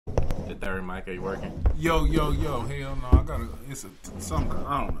third mic ain't working. Yo. Hell no. I gotta. It's something.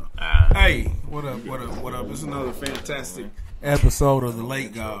 I don't know. Hey, what up? It's another fantastic episode of the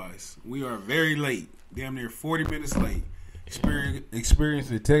Late Guys. We are very late. Damn near 40 minutes late.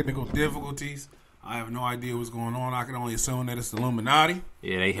 Experiencing technical difficulties. I have no idea what's going on. I can only assume that it's the Illuminati.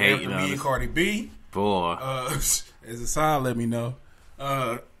 Yeah, they hate me and Cardi B. Boy. As a sign, let me know.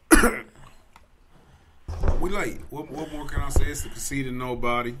 We late. What more can I say? It's the Conceited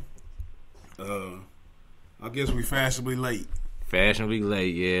Knowbody. I guess we fashionably late. Fashionably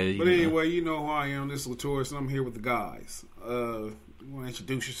late, yeah. But anyway, you know who I am. This is Latoris, and I'm here with the guys. You want to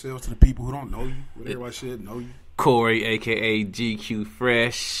introduce yourselves to the people who don't know you? But everybody should know you. Corey, a.k.a. GQ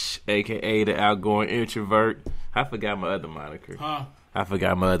Fresh, a.k.a. the outgoing introvert. I forgot my other moniker.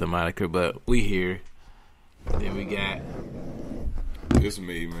 But we here. Then we got... It's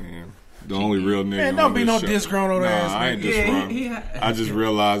me, man. The only real nigga. Man, don't be no show. disgruntled ass. I ain't disgruntled. I just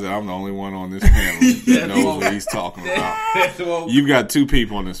realized that I'm the only one on this panel that knows what he's talking about. You got two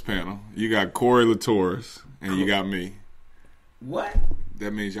people on this panel. You got Corey Latoris, and you got me. What?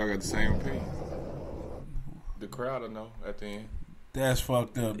 That means y'all got the same opinion. The crowd will know at the end. That's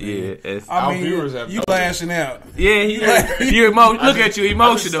fucked up, man. Yeah, our viewers have you lashing out. Yeah, look at you,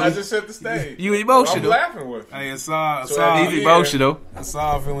 emotional. I just set the stage. You emotional. I'm laughing with you. Hey, He's emotional.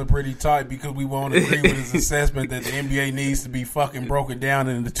 Assad feeling pretty tight because we won't agree with his assessment that the NBA needs to be fucking broken down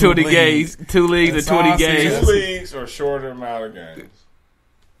into two leagues. 2 leagues or 20 games. 2 leagues or shorter amount of games.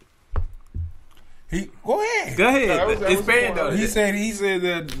 Go ahead. It's fair though. He said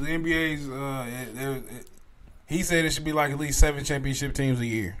that the NBA's he said it should be like at least 7 championship teams a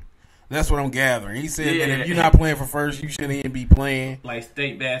year. That's what I'm gathering. He said that if you're not playing for first, you shouldn't even be playing. Like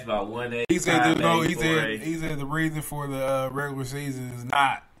state basketball, 1A. He said he said the reason for the regular season is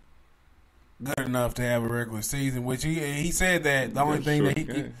not good enough to have a regular season. Which he said that the only thing that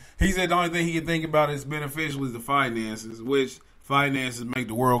he said the only thing he can think about is beneficial is the finances, which finances make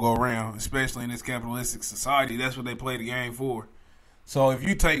the world go round, especially in this capitalistic society. That's what they play the game for. So if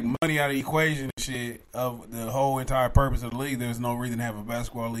you take money out of the equation and shit of the whole entire purpose of the league, there's no reason to have a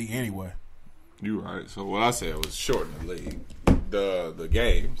basketball league anyway. You're right. So what I said was shorten the league. The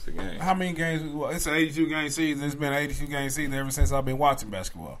games. How many games? Well, it's an 82 game season. It's been an 82 game season ever since I've been watching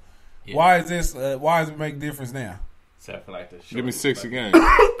basketball. Yeah. Why is this? Why does it make a difference now? Except for like the give me 6 a game.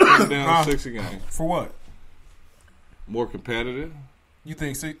 Put down 6 a game. For what? More competitive. You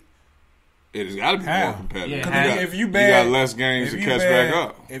think 6? It has got to be more competitive. Yeah, you got less games to catch back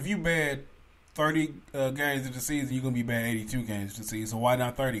up. If you bad 30 games of the season, you're going to be bad 82 games of the season. So why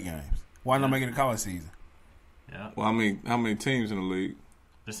not 30 games? Why not make it a college season? Yeah. Well, how many teams in the league?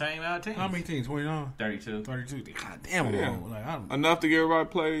 The same amount of teams. How many teams? 29? 32. God damn it. Enough to get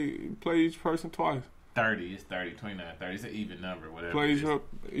everybody play each person twice. 30. It's 30, 29, 30. It's an even number, whatever. Play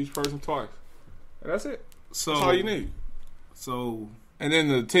each person twice. And that's it. That's all you need. So... And then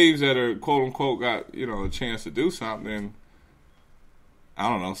the teams that are quote unquote got a chance to do something, I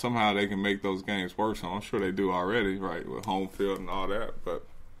don't know. Somehow they can make those games work. So I'm sure they do already, right, with home field and all that. But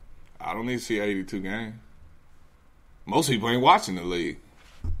I don't need to see 82 games. Most people ain't watching the league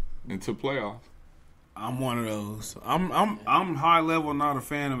until playoffs. I'm one of those. I'm high level not a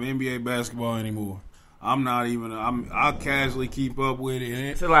fan of NBA basketball anymore. I'm not even. I casually keep up with it.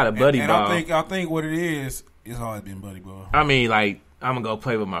 It's a lot of buddy ball. I think what it is, it's always been buddy ball. I mean, like. I'm gonna go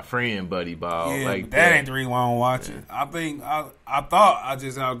play with my friend buddy ball. Yeah, like but that ain't the reason why I don't watch it. I think I thought I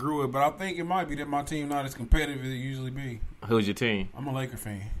just outgrew it, but I think it might be that my team not as competitive as it usually be. Who's your team? I'm a Laker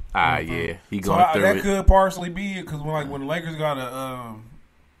fan. Yeah, he going through that it. Could partially be it because when the Lakers got a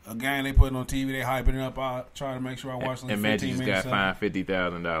game they putting on TV, they hyping it up. I try to make sure I watch. And Magic just got fined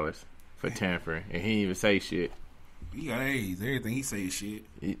 $50,000 for tampering, and he didn't even say shit. He got AIDS. Everything he say is shit.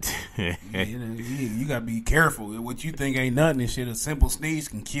 You gotta be careful. What you think ain't nothing and shit. A simple sneeze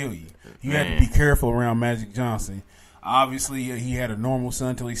can kill you. You have to be careful around Magic Johnson. Obviously, he had a normal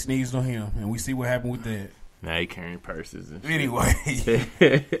son until he sneezed on him, and we see what happened with that. Now he carrying purses and shit. Anyway,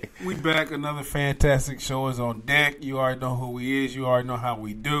 we back. Another fantastic show is on deck. You already know who he is. You already know how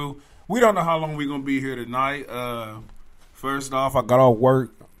we do. We don't know how long we're gonna be here tonight. First off, I got off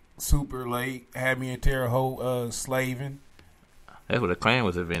work super late. Had me and Terre Haute slaving. That's where the Klan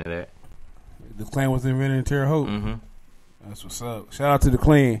was invented at. The Klan was invented in Terre Haute. Mm-hmm. That's what's up. Shout out to the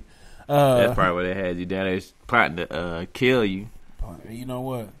Klan. That's probably where they had you down there plotting to kill you. You know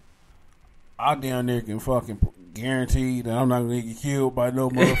what? I down there can fucking guarantee that I'm not gonna get killed by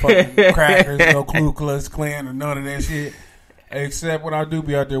no motherfucking crackers, no Ku Klux Klan, or none of that shit. Except when I do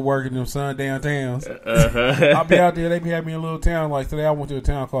be out there working them sundown towns. I'll be out there. They be having me in a little town. Like today, I went to a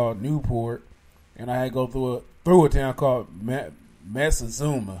town called Newport, and I had to go through a town called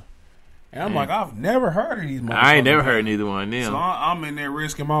Messazuma. And I'm like, I've never heard of these motherfuckers. I ain't never heard neither one of them. So I'm in there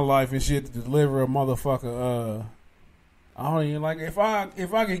risking my life and shit to deliver a motherfucker. I don't even like if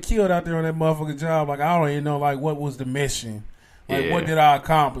I get killed out there on that motherfucking job. Like I don't even know like what was the mission. Like what did I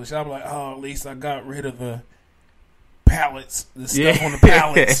accomplish? I'm like, oh, at least I got rid of the pallets, the stuff on the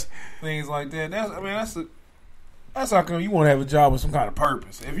pallets, things like that. That's how come you want to have a job with some kind of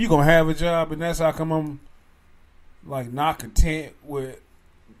purpose. If you gonna have a job, and that's how come I'm like not content with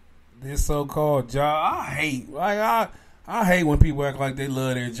this so-called job. I hate when people act like they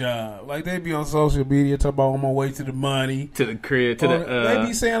love their job. Like they be on social media talking about on my way to the money, to the crib, they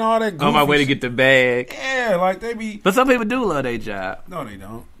be saying all that goofy on my way to get the bag. Yeah, like they be. But some people do love their job. No, they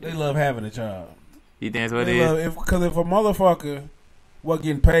don't. They love having a job. You think that's what it is? Because if a motherfucker wasn't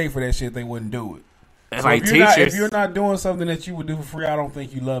getting paid for that shit, they wouldn't do it. It's so like if you're not doing something that you would do for free, I don't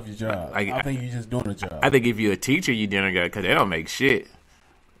think you love your job. I think you're just doing a job. I think if you're a teacher, you didn't go because they don't make shit.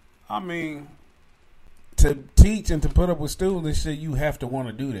 I mean, to teach and to put up with students and shit, you have to want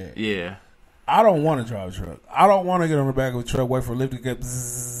to do that. Yeah. I don't want to drive a truck. I don't want to get on the back of a truck, wait for a lift to get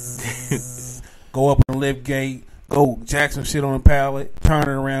go up on the lift gate, go jack some shit on a pallet, turn it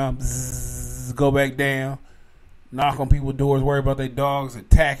around, go back down, knock on people's doors, worry about their dogs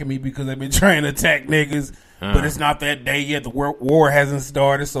attacking me because they've been trying to attack niggas. But it's not that day yet. The war hasn't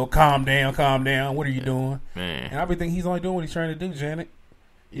started, so calm down. What are you doing? Man. And I be thinking he's only doing what he's trying to do, Janet.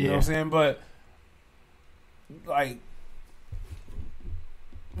 You know what I'm saying? But, like,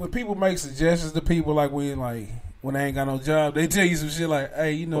 when people make suggestions to people, like, when they ain't got no job, they tell you some shit like,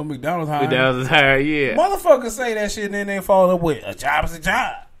 hey, you know, McDonald's hiring. McDonald's is hiring, yeah. Motherfuckers say that shit and then they follow up with, a job is a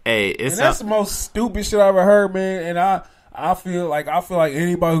job. Hey, that's the most stupid shit I ever heard, man. And I feel like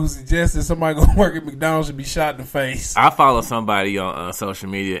anybody who suggested somebody go work at McDonald's should be shot in the face. I follow somebody on social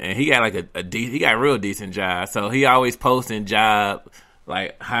media, and he got like he got a real decent job. So he always posting job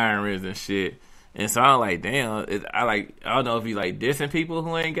like hirings and shit. And so I'm like, damn, I don't know if he like dissing people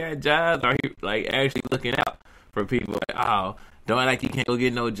who ain't got jobs or he like actually looking out for people. Like, oh, don't act like you can't go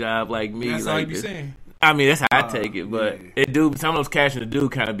get no job like me. That's like all you be saying. I mean, that's how I take it, but some of those captions do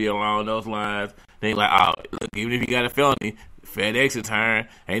kind of be along those lines. They like, oh, look, even if you got a felony, FedEx return,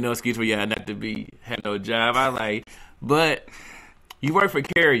 ain't no excuse for y'all not to have no job. I like, but you work for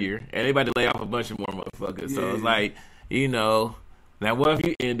Carrier, and they about to lay off a bunch of more motherfuckers. So it's like, you know, now what if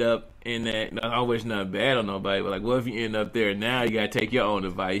you end up in that? I wish nothing bad on nobody, but like, what if you end up there? Now you gotta take your own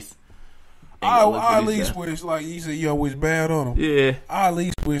advice. I at least wish, like you said, you don't wish bad on them. Yeah. I at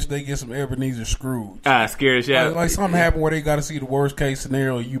least wish they get some Ebenezer Scrooge. Scared shit. Like something happened where they got to see the worst case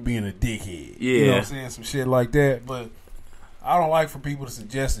scenario of you being a dickhead. Yeah. You know what I'm saying? Some shit like that. But I don't like for people to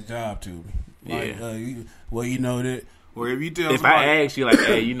suggest a job to me. Like, you know that. Or if you tell somebody, I ask you, like,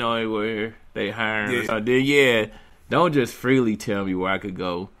 hey, you know where they hiring, then don't just freely tell me where I could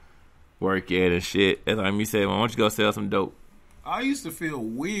go work at and shit. That's like me saying, well, why don't you go sell some dope? I used to feel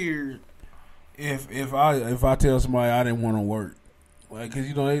weird if I tell somebody I didn't want to work, like, cause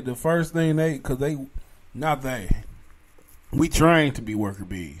you know the first thing we trained to be worker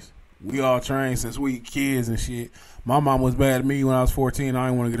bees. We all trained since we kids and shit. My mom was mad at me when I was 14. I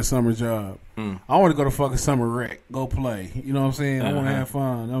didn't want to get a summer job. I want to go to fucking summer rec, go play. You know what I'm saying? I want to have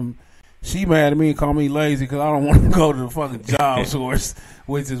fun. She mad at me and call me lazy because I don't want to go to the fucking job source,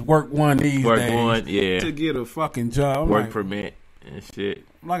 which is work one these days. To get a fucking job. Work permit and shit.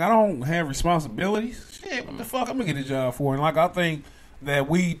 Like, I don't have responsibilities. Shit, what the fuck I'm going to get a job for? And, like, I think that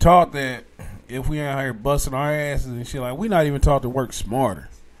we taught that if we out here busting our asses and shit, like, we not even taught to work smarter.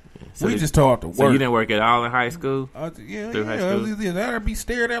 So we just taught to work. So you didn't work at all in high school? High school? I'd be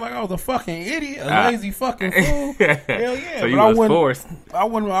stared at like I was a fucking idiot, a lazy fucking fool. Hell yeah. So you was forced. I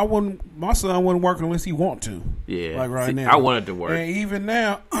wouldn't, my son wouldn't work unless he want to. Yeah. Like right now. I wanted to work. And even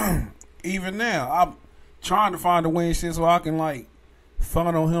now, I'm trying to find a way and shit so I can, like,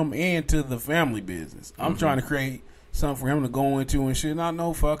 funnel him into the family business. I'm trying to create something for him to go into and shit, not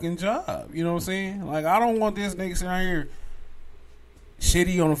no fucking job. You know what I'm saying? Like, I don't want this nigga sitting out here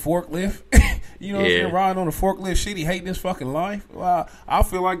shitty on a forklift. You know what I'm saying? Riding on a forklift, shitty, hating his fucking life. Well, I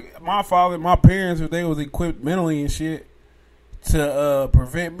feel like my parents, if they was equipped mentally and shit to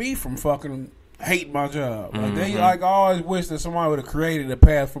prevent me from fucking hating my job. Like, they, like, I always wish that somebody would have created a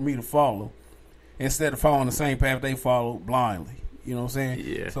path for me to follow instead of following the same path they followed blindly. You know what I'm saying?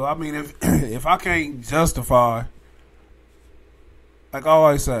 Yeah. So, I mean, if I can't justify, like I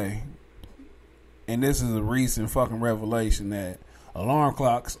always say, and this is a recent fucking revelation, that alarm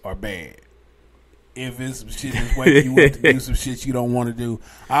clocks are bad. If it's some shit that's waking you up to do some shit you don't want to do.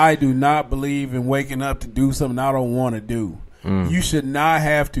 I do not believe in waking up to do something I don't want to do. You should not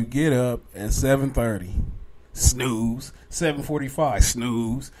have to get up at 7:30 snooze. 7:45,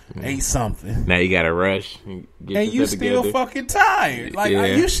 snooze. 8 something. Now you gotta rush. And you still fucking tired. Like,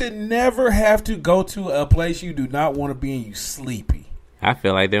 you should never have to go to a place you do not want to be and you sleepy. I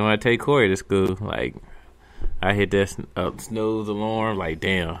feel like they want to take Corey to school. Like, I hit that snooze alarm. Like,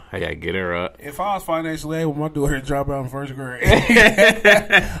 damn, I gotta get her up. If I was financially able, my daughter would drop out in first grade.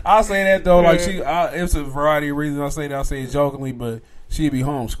 I'll say that though. Like, it's a variety of reasons. I say it jokingly, but she'd be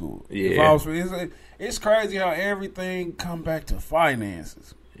homeschooled. Yeah. It's crazy how everything come back to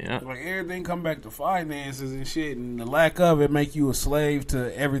finances. Yeah. Like, everything come back to finances and shit, and the lack of it make you a slave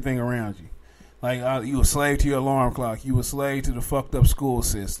to everything around you. Like, you a slave to your alarm clock. You a slave to the fucked up school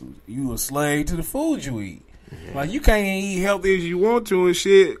system. You a slave to the food you eat. Yeah. Like, you can't eat healthy as you want to and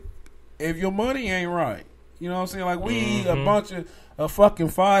shit if your money ain't right. You know what I'm saying? Like, we eat a bunch of a fucking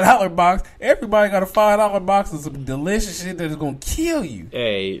 $5 box. Everybody got a $5 box of some delicious shit that is gonna kill you.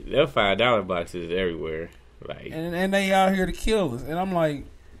 Hey, them $5 boxes everywhere. Like, and they out here to kill us. And I'm like,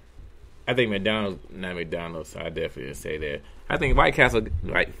 I think not McDonald's. So I definitely didn't say that. I think White Castle.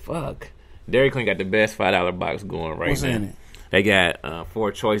 Like, fuck, Dairy Queen got the best $5 box going right what's now. in it? They got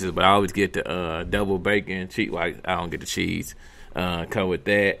 4 choices, but I always get the double bacon cheese. Like, I don't get the cheese. Come with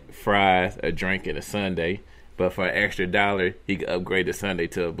that, fries, a drink, and a sundae. But for an extra $1, he could upgrade the sundae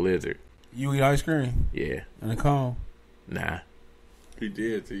to a Blizzard. You eat ice cream? Yeah. And a cone? Nah. He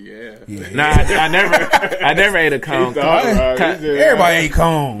did too, yeah. Nah, I never ate a cone. Everybody ate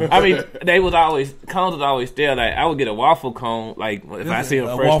cone. I mean, cones was always there. Like, I would get a waffle cone. Like, if I see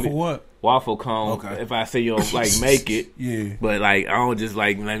them freshly. Waffle what? Waffle cone. Okay. If I see them like make it. Yeah. But like, I don't just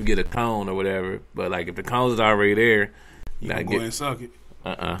like let me get a cone or whatever. But like, if the cone's is already there, you can go ahead and suck it.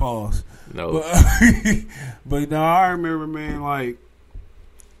 Pause. No. But no, I remember, man, like,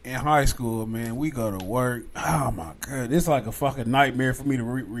 in high school, man, we go to work. Oh, my God. It's like a fucking nightmare for me to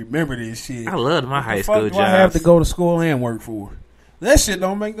remember this shit. I loved my high school jobs. What do I have to go to school and work for? That shit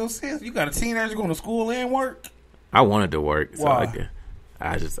don't make no sense. You got a teenager going to school and work? I wanted to work. So why?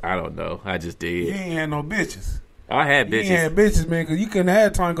 I don't know. I just did. You ain't had no bitches. I had bitches. You ain't had bitches, man, because you couldn't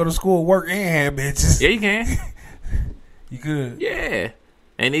have time to go to school, work, and have bitches. Yeah, you can. You could. Yeah.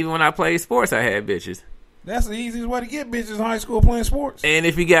 And even when I played sports, I had bitches. That's the easiest way to get bitches in high school, playing sports. And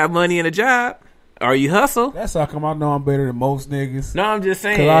if you got money and a job, or you hustle. That's how come I know I'm better than most niggas. No, I'm just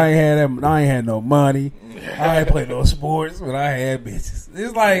saying. Because I ain't had no money. I ain't played no sports, but I had bitches.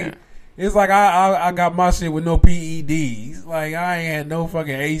 It's like I got my shit with no PEDs. Like, I ain't had no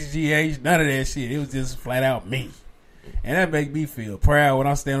fucking HGH, none of that shit. It was just flat out me. And that make me feel proud when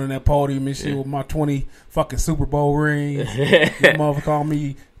I stand on that podium and shit with my 20 fucking Super Bowl rings. That motherfucker call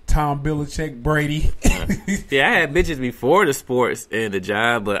me Tom Belichick Brady. Yeah, I had bitches before the sports and the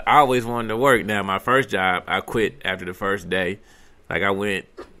job, but I always wanted to work. Now, my first job, I quit after the first day. Like, I went,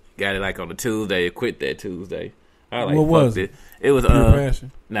 got it like on a Tuesday, quit that Tuesday. I like, what was it? It was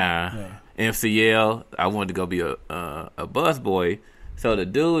passion? MCL. I wanted to go be a bus boy. So the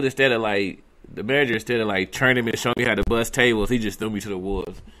dude, the manager, instead of like training me to show me how to bus tables, he just threw me to the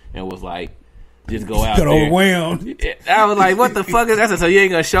woods and was like, just go out there. Overwhelmed. I was like, what the fuck is that? So you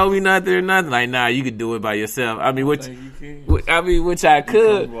ain't gonna show me nothing or nothing? Like, nah, you could do it by yourself. I mean, which I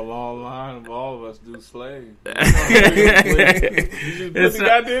could. A long line of all of us do slave. You just put the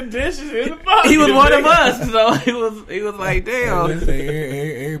goddamn dishes in the box. He was one of us, so he was like, damn.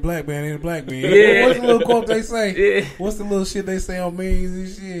 Every black man ain't a black man. Yeah. What's the little quote they say? Yeah. What's the little shit they say on memes and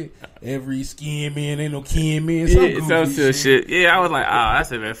shit? Every skin man ain't no kin man. Some shit. Yeah, I was like, I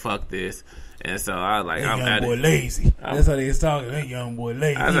said, man, fuck this. And so I was like, that young boy lazy. That's how they was talking. That young boy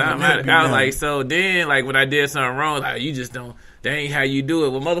lazy. I was like, so then, like, when I did something wrong, like, you just don't, that ain't how you do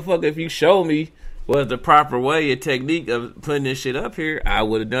it. Well, motherfucker, if you show me what's the proper way and technique of putting this shit up here, I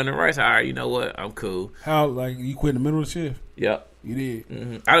would have done it right. So, all right, you know what? I'm cool. How, like, you quit in the middle of the shift? Yep. You did?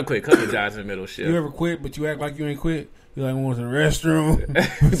 Mm-hmm. I done quit a couple of jobs in the middle of shift. You ever quit, but you act like you ain't quit? You like, went to the restroom.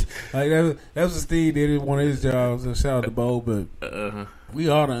 Like, that was what Steve did at one of his jobs. Shout out to Bo, but we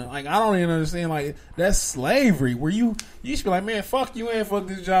all done. Like, I don't even understand. Like, that's slavery. Where you should be like, man, fuck you and fuck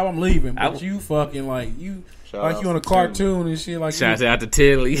this job. I'm leaving. But you fucking like you. Like you on a cartoon and shit. Like, shout out to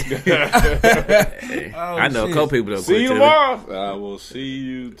Tilly. I know a couple people that quit. See you tomorrow. I will see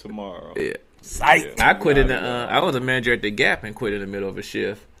you tomorrow. Yeah. Psych. I quit in the. I was a manager at the Gap and quit in the middle of a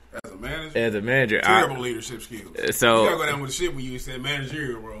shift. As a manager, terrible leadership skills. So you gotta go down with the shit when you said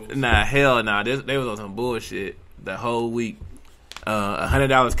managerial roles. Nah, hell nah. They was on some bullshit the whole week.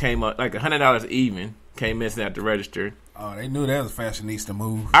 $100 came up, like $100 even came missing at the register. Oh, they knew that was a fashionista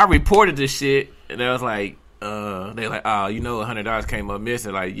move. I reported this shit, and they was like, they like, oh, you know, $100 came up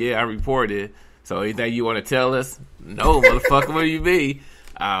missing. Like, yeah, I reported it. So anything you want to tell us? No, motherfucker, where you be?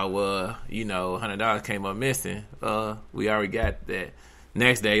 well, $100 came up missing. We already got that.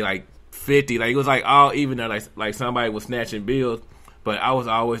 Next day, like 50, like it was like all even there, like somebody was snatching bills, but I was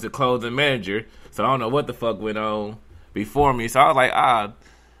always the closing manager, so I don't know what the fuck went on before me. So I was like,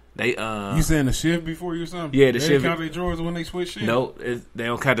 they You saying the shift before you or something? Yeah, the they shift. They count their drawers when they switch shifts? No, they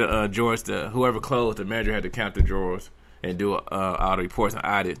don't count the drawers. Whoever closed, the manager had to count the drawers and do all the reports and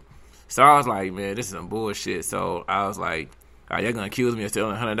audit. So I was like, man, this is some bullshit. So I was like, y'all gonna accuse me of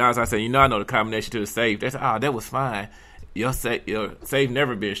stealing $100? I said, I know the combination to the safe. They said, that was fine. Your safe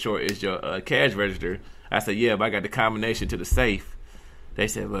never been short. It's your cash register. I said, yeah, but I got the combination to the safe. They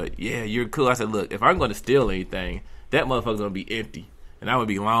said, but yeah, you're cool. I said, look, if I'm going to steal anything, that motherfucker's gonna be empty. And I would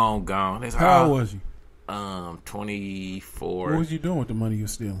be long gone. Said, how old was you? 24. What was you doing with the money you were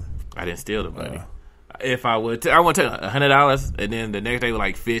stealing? I didn't steal the money. If I would, I would take $100, and then the next day was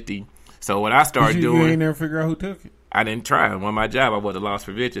like 50. So what I started doing, you ain't never figure out who took it. I didn't try. On my job, I was a loss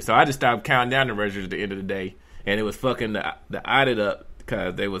prevention. So I just stopped counting down the registers at the end of the day, and it was fucking the audit up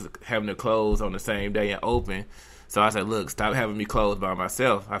because they was having to close on the same day and open. So I said, look, stop having me close by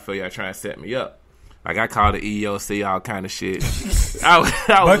myself. I feel y'all trying to set me up. Like, I called the EEOC, all kind of shit.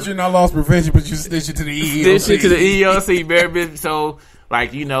 But you're not loss prevention, but you stitch it to the EEOC. Stitch it to the EEOC, very busy. So,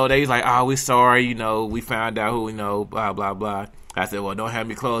 like, they was like, we sorry, we found out who we know, blah, blah, blah. I said, well, don't have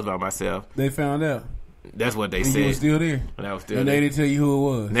me close by myself. They found out. That's what they said. You were still there. And I was still there. They didn't tell you who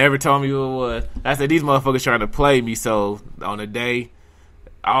it was. Never told me who it was. I said, these motherfuckers trying to play me. So, on the day,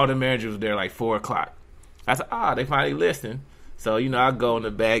 all the managers were there like 4 o'clock. I said, they finally listened. So, I go in the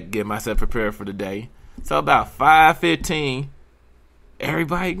back, get myself prepared for the day. So, about 5:15,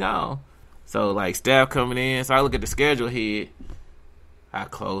 everybody gone. So, like, staff coming in. So, I look at the schedule here. I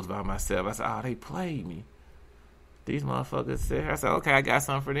closed by myself. I said, they played me. These motherfuckers there. I said, okay, I got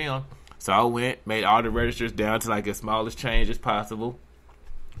something for them. So, I went, made all the registers down to, like, as smallest change as possible.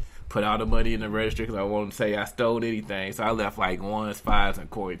 Put all the money in the register because I wanted to say I stole anything. So, I left, like, 1s, 5s,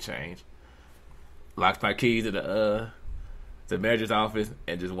 and coin change. Locked my keys at the manager's office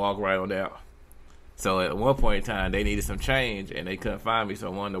and just walked right on out. So at one point in time, they needed some change and they couldn't find me.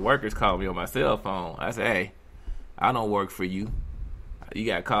 So one of the workers called me on my cell phone. I said, hey, I don't work for you. You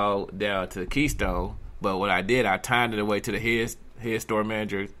got called down to Keystone. But what I did, I timed it away to the head store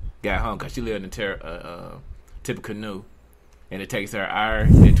manager, got home because she lived in Tippecanoe. And it takes her an hour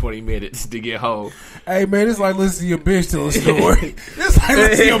and 20 minutes to get home. Hey, man, it's like listening to your bitch tell a story. It's like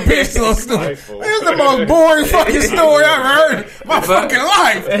listening to your bitch tell a story. It's the most boring fucking story I've heard in my fucking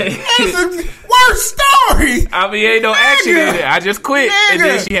life. It's the worst story. I mean, ain't no action in it. I just quit. And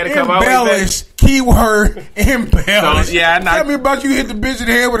then she had to come out with Keyword embellish. So, yeah, tell me about you hit the bitch in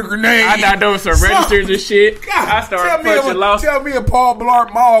the head with a grenade. I not doing some registers and shit. God, I started punching lost. Tell me a Paul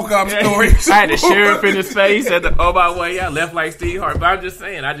Blart Mall Cop story. I had the sheriff in his face on my way. I left like Steve Harvey. But I'm just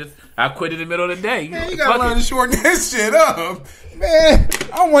saying, I quit in the middle of the day. Man, you gotta learn to shorten this shit up. Man,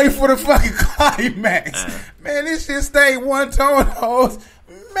 I'm waiting for the fucking climax. Man, this shit stayed one tone hoes.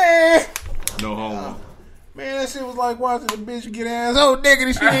 Man. No homo. Man, that shit was like watching the bitch get ass. Oh,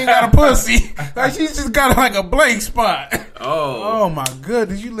 nigga, she ain't got a pussy. Like, she just got like a blank spot. Oh my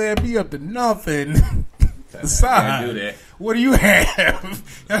goodness, you led me up to nothing. Besides, do that. What do you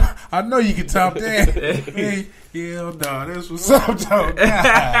have? I know you can top that. Hey, yeah, no, that's what's up, though.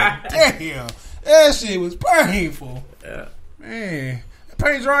 God damn. That shit was painful. Yeah. Man.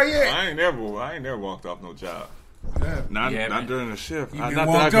 Paint dry yet? I ain't never walked off no job. Yeah. Not during the shift. You Not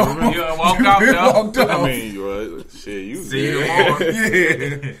walked that I can off. remember. You walked off, though? I mean, shit, you See you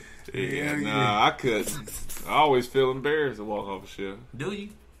did. Yeah. Nah, I couldn't. I always feel embarrassed to walk off a shift. Do you?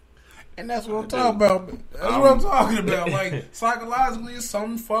 And that's what I'm talking about. That's what I'm talking about. Like, psychologically, it's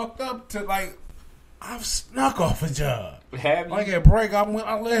something fucked up to, like, I've snuck off a job. Have you? Like, at break, I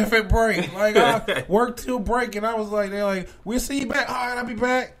left at break. Like, I worked till break, and I was like, they're like, we'll see you back. All right, I'll be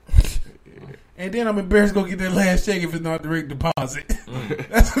back. And then I'm embarrassed to go get that last check if it's not direct deposit.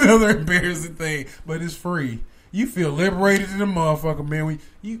 That's another embarrassing thing. But it's free. You feel liberated in the motherfucker, man.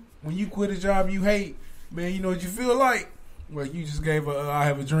 When you quit a job you hate, man, you know what you feel like? Like you just gave a I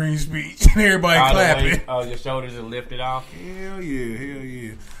have a dream speech and everybody clapping. Your shoulders are lifted off. Hell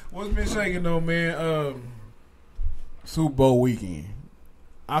yeah. What's been shaking though, man? Super Bowl weekend.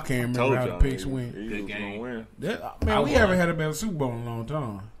 I can't remember how the picks went. Good game. Man, we haven't had a better Super Bowl in a long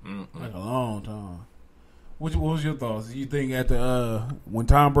time. Mm-hmm. Like a long time. What was your thoughts? You think at the when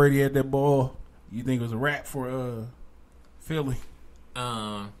Tom Brady had that ball, you think it was a wrap for Philly?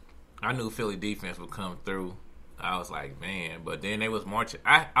 I knew Philly defense would come through. I was like, man, but then they was marching.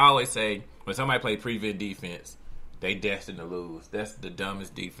 I always say when somebody play prevent defense, they destined to lose. That's the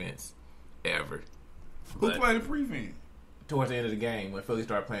dumbest defense ever. Who played the prevent? towards the end of the game when Philly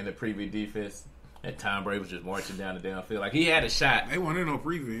started playing the prevent defense and Tom Brady was just marching down the downfield. Like, he had a shot. They weren't in no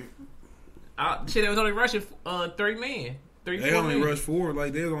prevent. Shit, they was only rushing 3 men. They only rushed 4.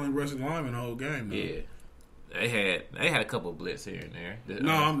 Like, they was only rushing linemen the whole game. Though. Yeah. They had a couple of blitz here and there. They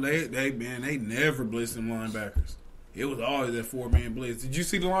never blitzed them linebackers. It was always that 4-man blitz. Did you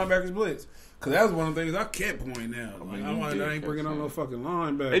see the linebackers blitz? Because that was one of the things I kept pointing out. Like, I ain't bringing on no fucking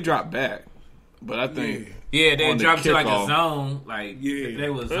linebacker. They dropped back. But I think they dropped to like a zone. Like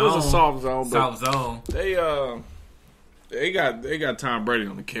they was it was a soft zone. Soft zone. They got Tom Brady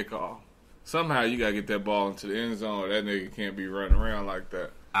on the kickoff. Somehow you gotta get that ball into the end zone. That nigga can't be running around like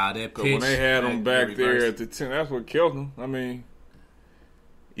that. That pitch. When they had him back there at the 10, that's what killed him. I mean,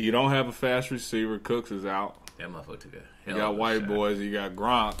 you don't have a fast receiver. Cooks is out. That motherfucker took a You got white boys. You got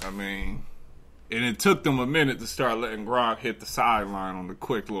Gronk. I mean, and it took them a minute to start letting Gronk hit the sideline on the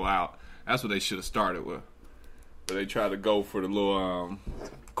quick little out. That's what they should have started with. But they tried to go for the little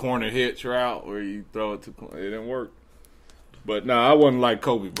corner hitch route where you throw it to. It didn't work. But no, I wasn't like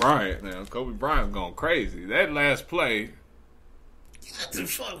Kobe Bryant. Now Kobe Bryant's going crazy. That last play. What the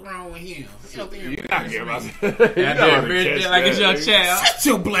fuck wrong with him? You're not getting my. Like a young child. Shut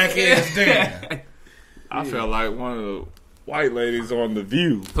your black ass down. I felt like one of the white ladies on The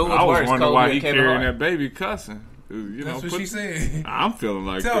View. I was wondering why he carrying that baby cussing. That's what she said. I'm feeling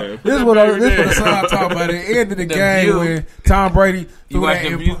like that. This is what I talking about. At the end of the game when Tom Brady threw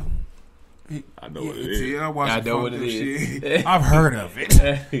that. I know what it is. I know what it is. I've heard of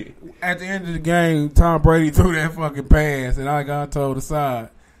it. At the end of the game, Tom Brady threw that fucking pass, and I got told the side.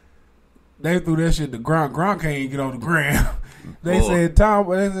 They threw that shit to Gronk. Gronk can't even get on the ground. They said,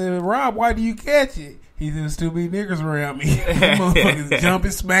 Rob, why do you catch it? He said, there's too many niggas around me. Motherfuckers jumping,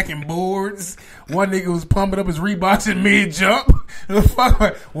 smacking boards. One nigga was pumping up his Reeboks in mid-jump.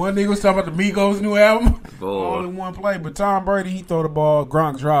 One nigga was talking about the Migos' new album. All in one play. But Tom Brady, he throw the ball.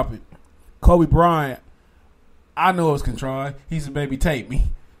 Gronk drop it. Kobe Bryant, I know it was contrived. He said, baby, tape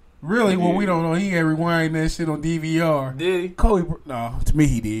me. Really, what we don't know, he had rewind that shit on DVR. Did he? Kobe, no, to me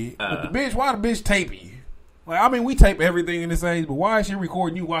he did. But the bitch, why the bitch tape you? Like, I mean, we tape everything in this age, but why is she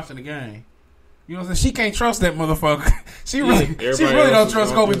recording you watching the game? You know what I'm saying? She can't trust that motherfucker. She really don't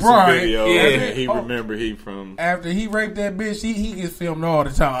trust Kobe Bryant. He remember he from after he raped that bitch. He gets filmed all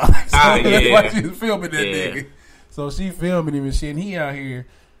the time. So that's why she's filming that nigga. So she filming him and shit. And he out here,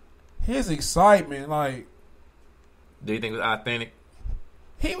 his excitement, like, do you think it was authentic?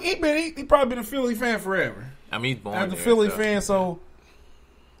 He probably been a Philly fan forever. I mean, he's born as a Philly fan. So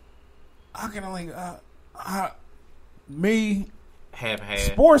I can only me.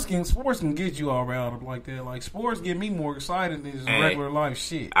 Sports can get you all riled up like that. Like, sports get me more excited than just regular life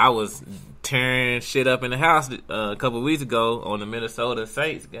shit. I was tearing shit up in the house a couple of weeks ago on the Minnesota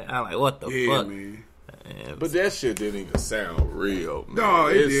Saints game. I was like, what the fuck? Man. But that shit didn't even sound real, man. No,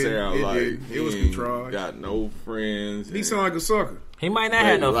 it sounded like it was contrived. Got no friends. He sound like a sucker. He might not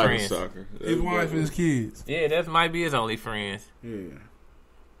have no like friends. A sucker. His wife and his kids. Yeah, that might be his only friends. Yeah.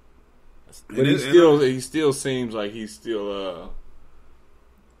 But he still seems like he's still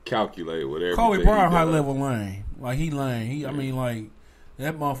calculate with everything. Kobe Bryant high level lame. Like, he lame. I mean, like,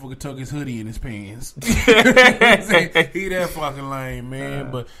 that motherfucker tuck his hoodie in his pants. He that fucking lame,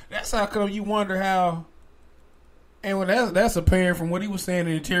 man. But that's how come you wonder how. And when that's apparent from what he was saying in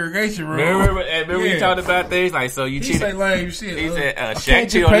the interrogation room. Remember we talked about things like, so you cheated. He say lame shit. He said Shaq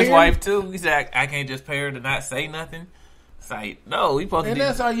cheated on his wife too. He said I can't just pay her to not say nothing. It's like, no, he supposed to. And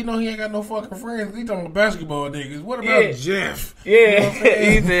that's how you know he ain't got no fucking friends. He talking about basketball niggas. What about Jeff? Yeah, you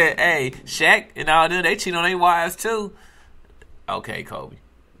know he said, hey, Shaq and all them, they cheat on their wives too. Okay, Kobe,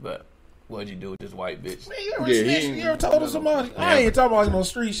 but what'd you do with this white bitch? Man, you ever told somebody? Never. I ain't talking about no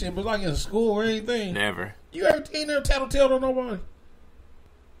street shit, but like in school or anything. Never. You ain't never tattletale on nobody?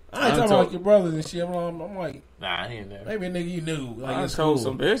 I ain't talking about like your brothers and shit. I'm like, nah, I ain't never. Maybe a nigga you knew. Like, I told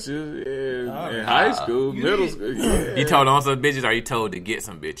some bitches in high school, middle school. Yeah. You told on some bitches, or you told to get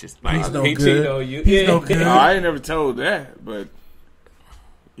some bitches? Like, he's no good. On you. He's no good. No, I ain't never told that, but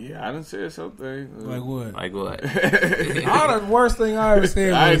yeah, I done said something. Like what? Like what? The worst thing I ever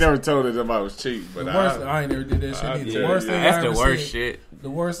said was, I ain't never told that somebody was cheating, but I ain't never did that shit either. The worst thing that's the worst shit. The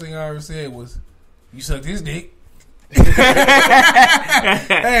worst thing I ever said was, you sucked his dick. Hey,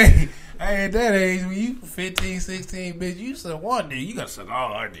 at that age, when you 15, 16, bitch, you suck one dick, you gotta suck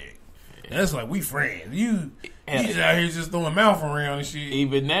all our dick. That's like, we friends. You just out here just throwing mouth around and shit.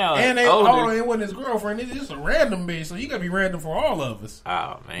 Even now, and it wasn't his girlfriend. It's just a random bitch, so you gotta be random for all of us.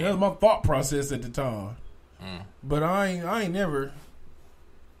 Oh man, that was my thought process at the time. But I ain't never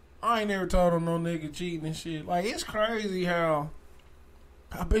told on no nigga cheating and shit. Like, it's crazy how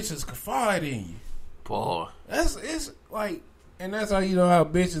bitches confide in you. Boy. It's like, and that's how you know how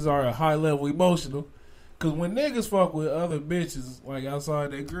bitches are a high level emotional. Cause when niggas fuck with other bitches like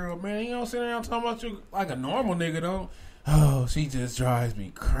outside their girl, man, you don't sit around talking about you like a normal nigga don't. Oh, she just drives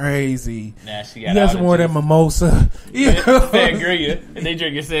me crazy. Nah, she got some more of that mimosa. Sangria. And they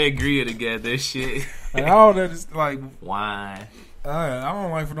drinking sangria together. Shit. Like, all that is like wine. I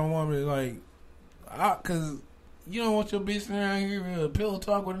don't like for no woman like, cause you don't want your bitch around here pillow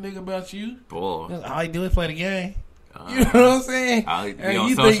talk with a nigga about you. Boy, all you do is play the game. You know what I'm saying? Be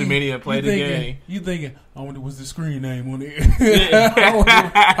on social media and play the game. You thinking, I wonder what's the screen name on there.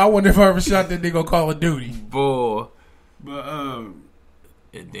 I wonder if I ever shot that nigga on Call of Duty. Boy. But and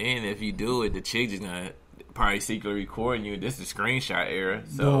then if you do it, the chick just gonna probably secretly recording you. This is screenshot era.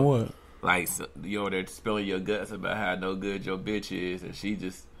 So doing what? Like you over there spilling your guts about how no good your bitch is, and she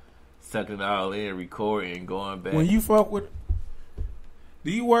just sucking it all in, recording, and going back. When you fuck with,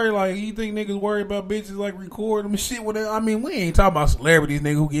 do you worry like you think niggas worry about bitches like recording them and shit with it? I mean, we ain't talking about celebrities,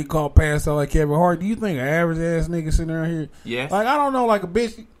 nigga, who get caught passed out like Kevin Hart. Do you think an average ass nigga sitting around here? Yes. Like I don't know, like a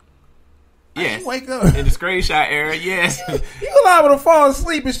bitch. Yes. Wake up in the screenshot era. Yes. You liable to fall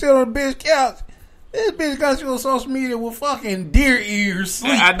asleep and sit on the bitch couch. This bitch got you on social media with fucking deer ears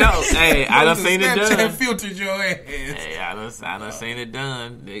sleep. I know. Hey, I done seen it done. Filtered your ass. Hey, I done seen it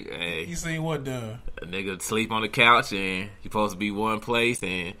done. Hey, you seen what done? A nigga sleep on the couch and you supposed to be one place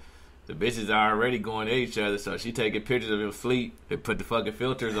and the bitches are already going at each other, so she taking pictures of him sleep and put the fucking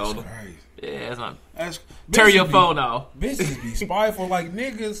filters on them. Crazy. Yeah, that's not. Turn your phone off. Bitches be spiteful like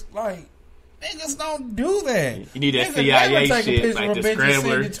niggas. Like niggas don't do that. You need that CIA shit, like the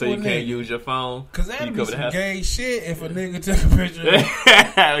scrambler, so you can't use your phone. Cause that'd be some gay shit if a nigga took a picture. Like,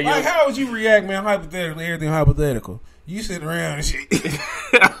 how would you react, man? Hypothetically, everything hypothetical. You sit around and shit.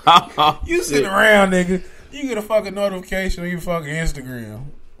 You sit around, nigga. You get a fucking notification on your fucking Instagram.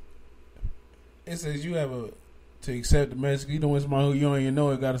 It says you have to accept the message. You know when somebody who you don't even know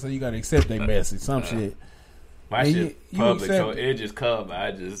it gotta say you gotta accept their message. Some shit. My shit public, so it just come.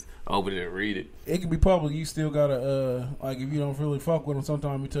 I just open it and read it. It can be public. You still gotta like if you don't really fuck with them,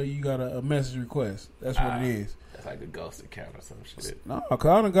 sometimes we tell you got a message request. That's what it is. That's like a ghost account or some shit. No, cause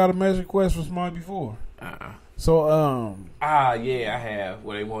I done got a message request from somebody before. So yeah, I have.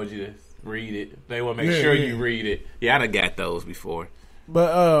 Where they want you to read it. They want to make sure you read it. Yeah, I done got those before.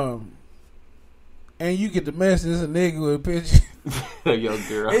 But and you get the message. It's a nigga with a picture. Your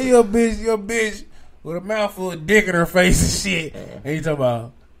girl. And your bitch with a mouthful of dick in her face and shit. And you talking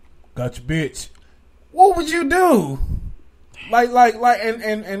about, got your bitch. What would you do? Like,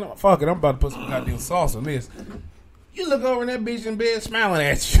 and fuck it, I'm about to put some goddamn sauce on this. You look over in that bitch in bed smiling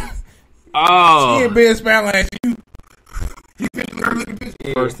at you. Oh. She in bed smiling at you.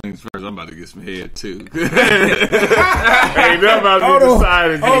 First things first, I'm about to get some head too. Ain't nothing about to be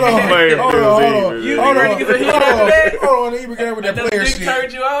decided. Hold on. You been with that player shit.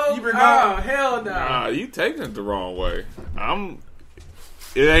 Turned you on? Hell no. Nah, you taking it the wrong way.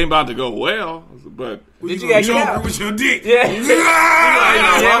 It ain't about to go well, but did you get over with your dick?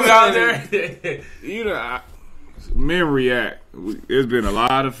 Yeah. Men react. There's been a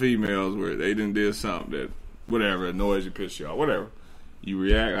lot of females where they done did something that whatever annoys you, piss you off, whatever. You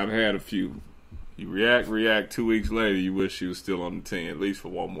react. I've had a few. You react. 2 weeks later, you wish you was still on the team at least for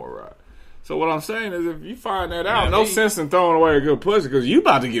one more ride. So what I'm saying is, if you find that out, no sense in throwing away a good pussy because you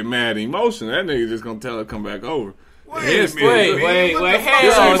about to get mad emotional. That nigga just gonna tell her to come back over. Wait. This ain't my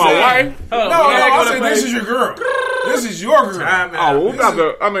wife. No, I said this is your girl. This is your girl.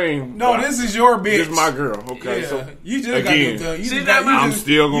 This is your bitch. This is my girl. Okay, so you just again, I'm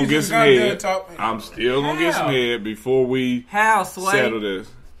still gonna get some head. I'm still gonna get some head before we settle this.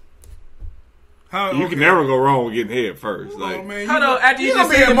 You can never go wrong with getting head first. Like, man, after you gonna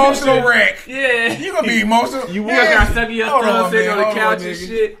be emotional wreck. Yeah, you gonna be emotional. You walk out sucking your thumb, sitting on the couch and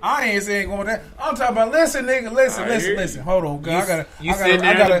shit. I ain't saying going that. I'm talking about listen, nigga. Listen. Hold on, I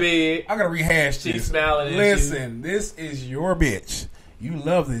gotta rehash this. She's smiling. Listen, this is your bitch. You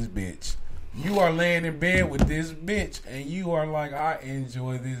love this bitch. You are laying in bed with this bitch, and you are like, I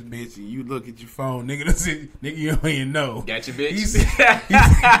enjoy this bitch. And you look at your phone, nigga. Nigga, you don't even know. Got your bitch. He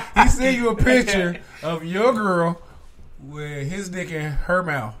sent you a picture of your girl with his dick in her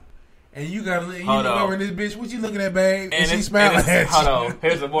mouth, and you look over in this bitch. What you looking at, babe? And she smiling at you. Hold on.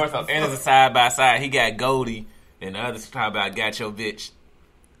 Here's the more stuff. And it's a side by side. He got Goldie, and the other talking about got your bitch.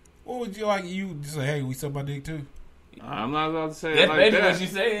 What would you like? You just say, hey, we suck my dick too. I'm not about to say it like that. That's what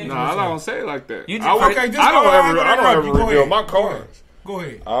you saying. No, I don't say it like that. I don't ever reveal my cards. Go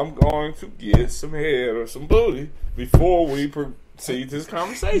ahead. I'm going to get some head or some booty before we see this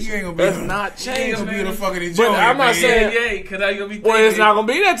conversation. You ain't gonna be That's not changing. You ain't gonna be the fucking enjoy. But I'm not saying, yeah, because I gonna be. Well, it's not gonna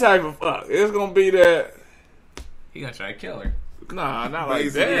be that type of fuck. It's gonna be that. He gonna try to kill her. Nah, not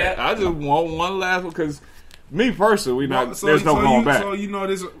like that. I just want one last one because me personally, there's no going back. So you know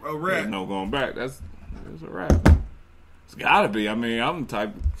this a wrap. There's no going back. That's a wrap. It's gotta be. I mean, I'm the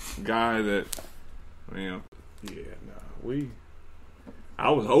type of guy that, I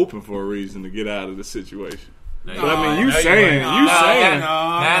was hoping for a reason to get out of the situation. But I mean, you saying we in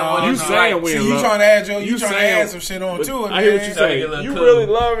love. You trying to add some shit on to it. I hear what you saying. You really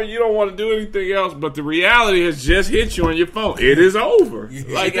love it. You don't want to do anything else. But the reality has just hit you on your phone. It is over.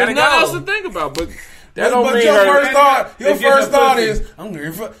 Like there's nothing else to think about. But that don't mean your first thought is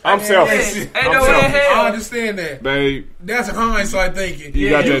I'm selfish. I understand that, babe. That's a hindsight thinking.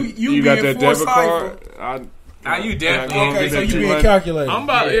 You got that debit card. You definitely okay? So you being calculated? I'm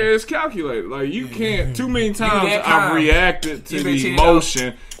about it's calculated. Like you can't. Too many times I've reacted to the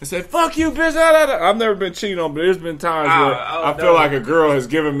emotion and said, "Fuck you, bitch." I've never been cheated on, but there's been times where I feel like a girl has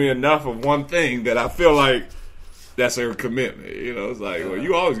given me enough of one thing that I feel like that's her commitment. You know, it's like, well,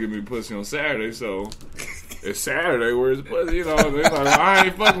 you always give me pussy on Saturday, so it's Saturday. Where's the pussy? You know, it's like, well, I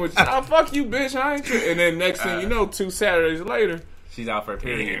ain't fucking with you. Oh, fuck you, bitch. I ain't. And then next thing you know, 2 Saturdays later. She's out for a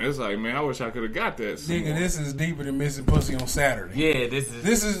period. Man, it's like, man, I wish I could have got that. Nigga, this is deeper than missing pussy on Saturday. Yeah, this is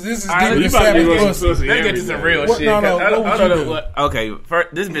deeper than Saturday pussy. Let's get to some real shit. Okay,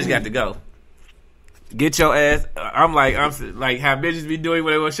 first, this bitch got to go. Get your ass. I'm like how bitches be doing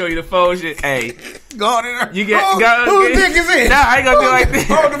when they want to show you the phone shit. Hey, go on in there. You get who dick is it? Nah, I ain't gonna do like this.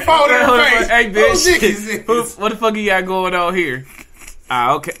 Hold the phone in her face. Hey, bitch, who dick is it? What the fuck you got going on here?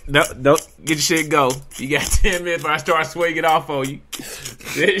 Okay. No, get your shit go. You got 10 minutes before I start swinging off on you.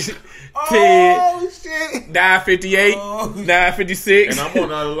 10, oh, shit. 9:58, 9:56. And I'm on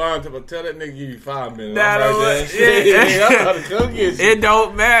the other line to tell that nigga give you 5 minutes. It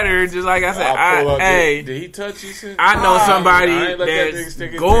don't matter. Just like I said, hey. Did he touch you since? I know somebody that's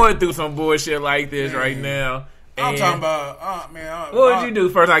going through some bullshit like this right now. I'm talking about, man. What would you do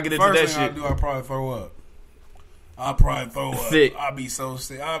first I get into that shit? First thing I do, I'd probably throw up. I'll probably throw up. Sick. I'll be so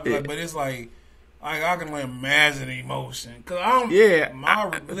sick. I'll be like, but it's like I can only imagine the emotion. Cause I don't.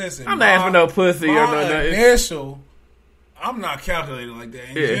 Listen. I'm not asking no pussy or no initial. I'm not calculated like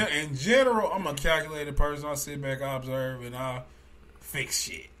that. In general, I'm a calculated person. I sit back, I observe, and I fix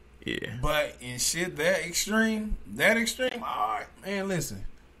shit. Yeah. But in shit that extreme, all right, man. Listen,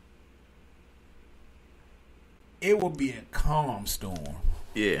 it will be a calm storm.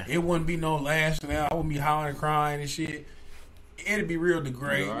 Yeah. It wouldn't be no lashing out. I wouldn't be hollering and crying and shit. It'd be real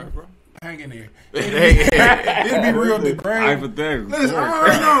degrading. You all right, bro? Hang in there. It'd be real degrading. Hypothetical. Listen,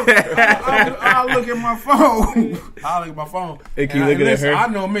 I'll look at my phone. I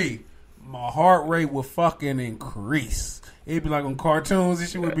know me. My heart rate would fucking increase. It'd be like on cartoons and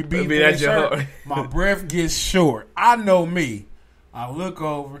shit would be beating that shirt. My breath gets short. I know me. I look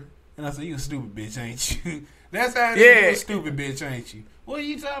over and I say, "You a stupid bitch, ain't you?" That's how it is. You a stupid bitch, ain't you? What are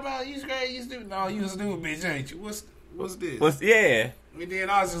you talking about? You straight? You stupid? No, you a stupid bitch, ain't you? What's this? And then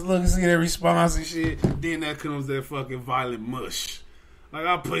I was just looking to see their response and shit. Then that comes that fucking violent mush. Like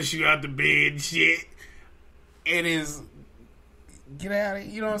I push you out the bed and shit. And it's get out of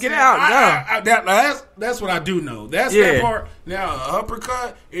you know what I'm saying? Get out, that's what I do know. That's that part. Now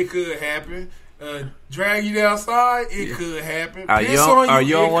uppercut, it could happen. Drag you outside, it could happen. You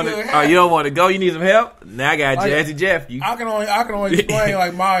don't want to go. You need some help. Now I got Jazzy Jeff. I can only explain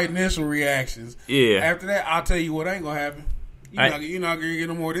like my initial reactions. Yeah. After that, I'll tell you what ain't gonna happen. You're not gonna get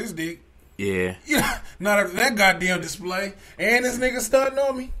no more of this dick. Yeah. Not after that goddamn display. And this nigga stunting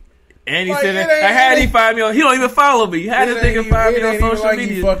on me. And he said, "How did he find me on? He don't even follow me. How did this nigga find me on social like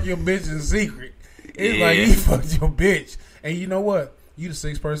media?" He fucked your bitch in secret. It's like he fucked your bitch. And you know what? You the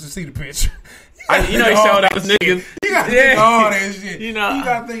 6th person to see the picture. He showed out his niggas. You gotta think all that shit. You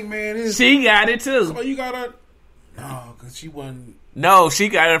gotta think, man. She got it too. So you gotta. No, because she wasn't. No, she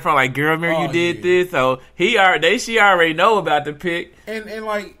got it from like, girl, remember you did this. So she already know about the pic. And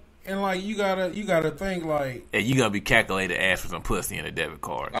like you gotta think like. And you gonna be calculated ass for some pussy in a debit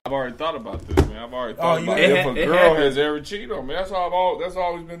card. I've already thought about this, man. I've already thought about if a girl has ever cheated on me. That's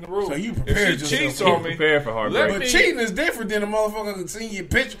always been the rule. So you prepared if she cheats on me, prepare for heartbreak. But cheating is different than a motherfucker seeing your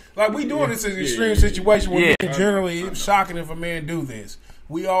picture. Like we doing this in an extreme situation where generally it's shocking if a man do this.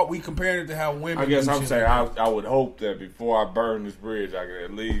 We compared it to how women. I guess I'm saying I would hope that before I burn this bridge, I could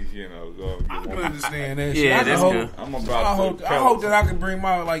at least go. I can understand that. Yeah, that's good. I hope that I can bring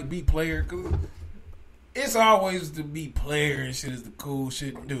my beat player. Cause it's always to be player and shit is the cool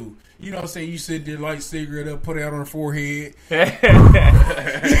shit to do. You know what I'm saying? You sit there, light cigarette up, put it out on the forehead. You know what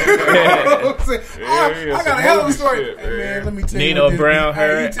I'm saying? I got a hell of a story. Shit, hey, man, let me tell Nino you. Brown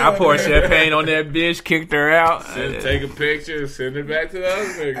hair. I poured champagne on that bitch, kicked her out. Take a picture, send it back to the other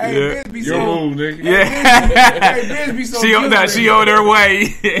nigga. Hey, bitch be Your so, move, nigga. hey, bitch be so guilt-ridden. She on her way.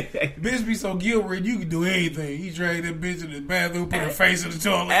 Bitch be so guilt-ridden, you can do anything. He dragged that bitch in the bathroom, put her face in the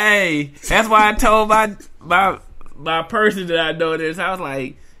toilet. Hey, that's why I told my person that I know this. I was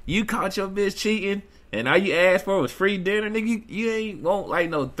like, you caught your bitch cheating, and all you asked for was free dinner, nigga. You ain't want like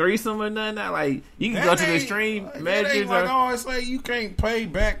no threesome or nothing. Like you can go to the extreme measures. Like, it's like you can't pay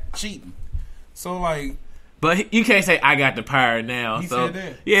back cheating. So like, but you can't say I got the power now. He so said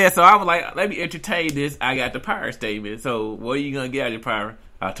that. Yeah, so I was like, let me entertain this I got the power statement. So what are you gonna get out of your power?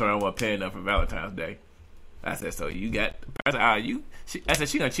 I told her I wasn't paying enough for Valentine's Day. I said, so you got the power. I said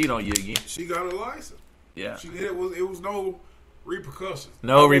she gonna cheat on you again. She got a license. Yeah. It was no repercussions.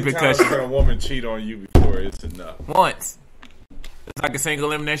 No repercussions. Can a woman cheat on you before it's enough? Once. It's like a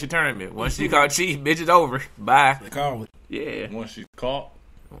single elimination tournament. Once she caught cheating, bitch, it's over. Bye. They call it. Yeah. Once she's caught.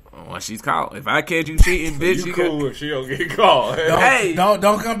 Once she's caught. If I catch you cheating, bitch, You cool if she don't get caught.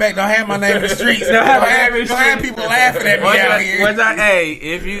 Don't come back. Don't have my name in the streets. Don't have people laughing at me out here.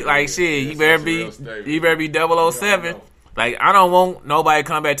 If you like shit, you better be 007. Like I don't want nobody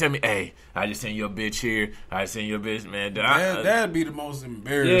come back and tell me, hey, I just seen your bitch here. I just seen your bitch, man. That'd be the most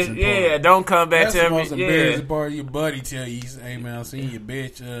embarrassing part. Yeah, don't come back That's tell the me. most embarrassing part. Your buddy tell you, hey man, I seen your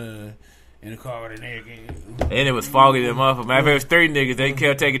bitch in the car with a nigga. And it was foggy than motherfucker. Matter of fact, it was 3 niggas. They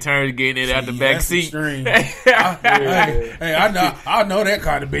kept taking turns getting it out the back seat. I know that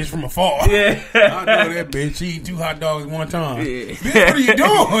kind of bitch from afar. Yeah. I know that bitch. She eat 2 hot dogs one time. Yeah. Bitch, what are you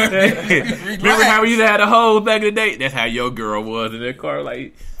doing? Remember how we used to have the hoes back in the day? That's how your girl was in that car.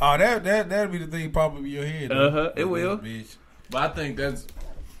 Like, oh, that'd be the thing pop up in your head. It will. Bitch. But I think that's.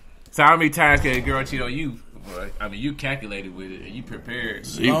 So how many times can a girl cheat on you? Right. I mean, you calculated with it and you prepared.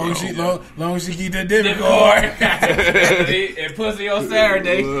 Long as she keep that debit card. And pussy on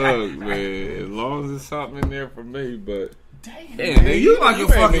Saturday. Look, man, as long as it's something in there for me, but. Damn, man, you like a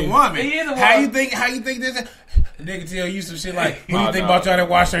fucking woman. How you think this? Nigga tell you some shit like, what do you think about y'all that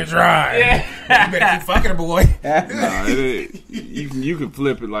wash and dry? Yeah. You better keep fucking her, boy. You can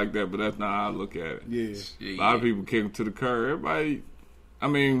flip it like that, but that's not how I look at it. Yeah. A lot of people kick them to the curb. Everybody, I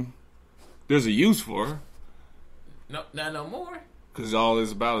mean, there's a use for her. No, not no more. Because all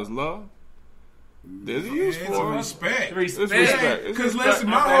it's about is love. There's a use for respect. Respect. Because listen,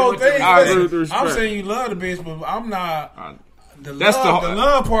 my whole thing is, I'm saying you love the bitch, but I'm not. The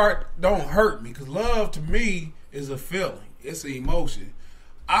love part don't hurt me because love to me is a feeling. It's an emotion.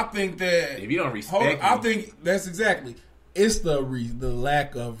 I think that if you don't respect, I think that's exactly. It's the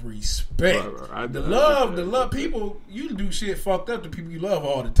lack of respect. Right. The love. People, you do shit fucked up to people you love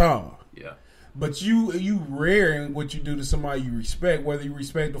all the time. Yeah. But you rare in what you do to somebody you respect, whether you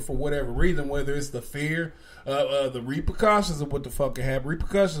respect them for whatever reason, whether it's the fear, the repercussions of what the fuck can happen,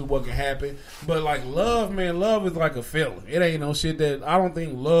 repercussions of what can happen. But like love, man, love is like a feeling. It ain't no shit that I don't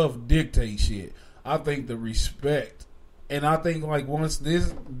think love dictates shit. I think the respect. And I think like once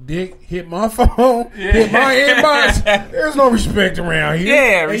this dick hit my phone, hit my inbox, there's no respect around here.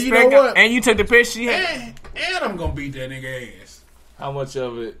 Yeah, and respect. You know what? And you took the picture she had. And I'm gonna beat that nigga ass. How much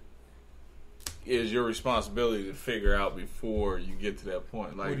of it is your responsibility to figure out before you get to that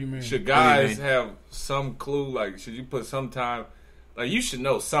point? Like, what do you mean? Should guys have some clue? Like, should you put some time? Like, you should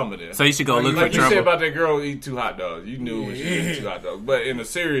know some of this. So you should go look for like trouble. You said about that girl eat 2 hot dogs. You knew when she ate 2 hot dogs. But in a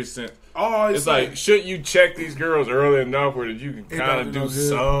serious sense, it's like, should you check these girls early enough where that you can kind of do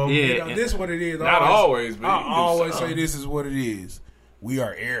some? Yeah, this is what it is. Not always, but I always say this is what it is. We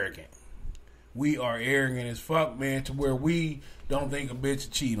are arrogant. We are arrogant as fuck, man, to where we don't think a bitch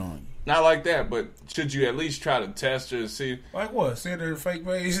will cheat on you. Not like that, but should you at least try to test her to see? Like what? Send her a fake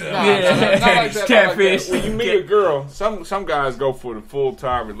page? Not like that. Catfish. When you meet a girl, some guys go for the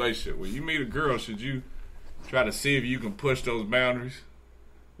full-time relationship. When you meet a girl, should you try to see if you can push those boundaries?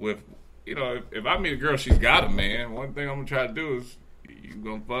 With, you know, if I meet a girl, she's got a man. One thing I'm gonna try to do is, you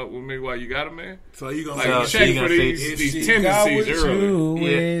gonna fuck with me while you got a man? So you gonna like check for these tendencies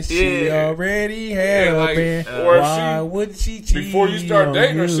early. She already had a man. Or why would she cheat before you start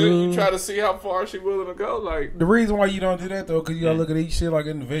dating her, you? you try to see how far she willing to go. Like the reason why you don't do that though, because you gotta look at each shit like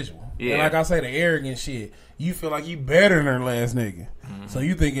an individual. Yeah. And like I say, the arrogant shit. You feel like you better than her last nigga. Mm-hmm. So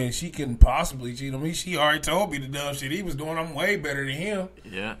you thinking she can possibly cheat on me. She already told me the dumb shit he was doing. I'm way better than him.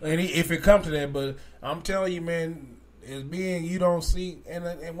 Yeah. And if it comes to that, but I'm telling you, man, as being you don't see, and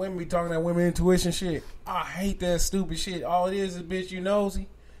women be talking that women intuition shit. I hate that stupid shit. All it is bitch, you nosy.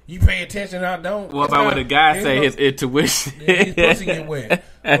 You pay attention, I don't. What about when the guy say his intuition? His pussy get wet.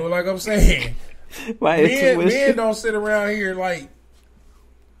 So like I'm saying, men don't sit around here like.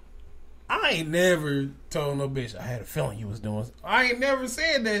 I ain't never told no bitch I had a feeling you was doing. I ain't never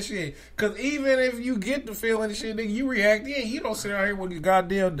said that shit. Cause even if you get the feeling and shit, nigga, you react in. You don't sit out here with your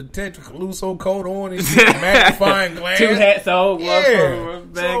goddamn Detective Caluso coat on and shit, magnifying glass. 2 hats on. Yeah.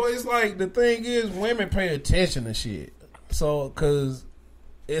 So it's like the thing is, women pay attention to shit. So cause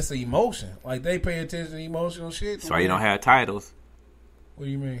it's an emotion. Like they pay attention to emotional shit. That's why you don't have titles. What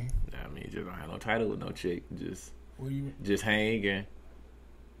do you mean? I mean, you just don't have no title with no chick. What do you mean? Just hang and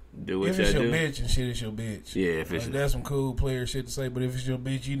do what you do. If it's your bitch and shit, it's your bitch. Yeah, if it's that's some cool player shit to say. But if it's your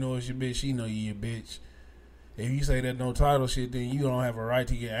bitch, you know it's your bitch. She know you your bitch. If you say that no title shit, then you don't have a right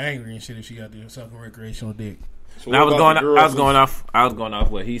to get angry and shit if she got the sucking recreational dick. So I was going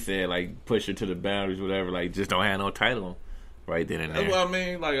off what he said, like push her to the boundaries, whatever. Like just don't have no title right then and there. That's what I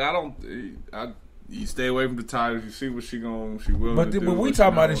mean. Like you stay away from the titles. You see what she willing to do. But we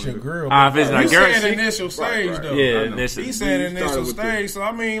talking about it's your girl. If it's like girl, said initial stage though. Yeah, he said initial stage. So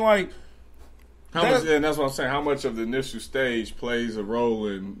I mean, like, and that's what I'm saying. How much of the initial stage plays a role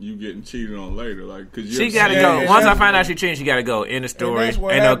in you getting cheated on later? Like, cause she gotta go. Once I find out she cheating, she gotta go. End the story. Ain't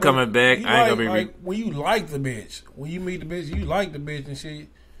no coming back. I ain't gonna be. Like when you like the bitch, when you meet the bitch, you like the bitch and shit.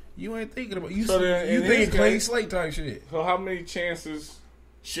 You ain't thinking about you. You thinking Clay Slate type shit. So how many chances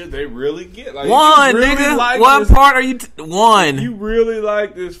should they really get? Like, one, really nigga. Like what part are you? One. You really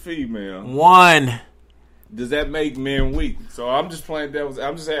like this female? One. Does that make men weak? So I'm just playing devil's.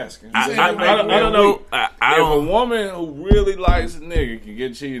 I'm just asking. I don't know. If a woman who really likes a nigga can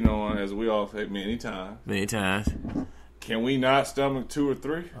get cheated on, as we all say many times. Can we not stomach 2 or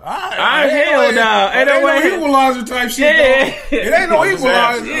 3? Hell no. Ain't no equalizer type shit. Yeah. It ain't no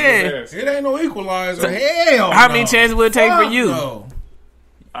equalizer. It ain't no equalizer. Hell. How many chances would it take for you? No.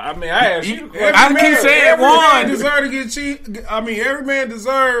 I mean, I asked you. I keep saying one. Man deserve to get cheated. I mean, every man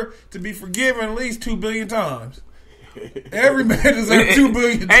deserve to be forgiven at least 2 billion times. Every man deserves 2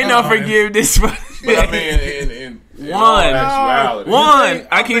 billion times. Ain't no forgiveness. But I mean, in actuality.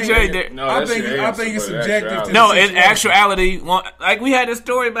 I keep saying that. No, I think it's subjective. No, in actuality, like we had this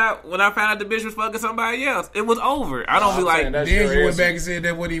story about when I found out the bitch was fucking somebody else. It was over. I don't be like. Then you went back and said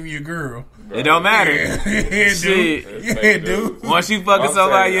that wasn't even your girl. It don't matter. Yeah, shit. Yeah, dude. Once you fucking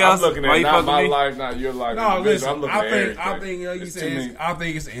somebody else, I'm looking at not my life, not your life. No, listen. I'm looking at I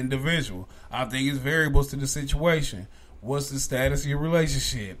think it's individual. I think it's variables to the situation. What's the status of your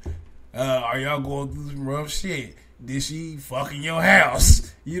relationship? Are y'all going through some rough shit? Did she fuck in your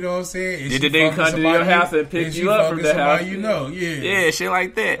house? You know what I'm saying? Did the nigga come to your house and pick you up from the house? You know, yeah, shit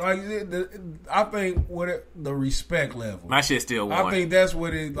like that. Like I think the respect level. My shit still one. I think that's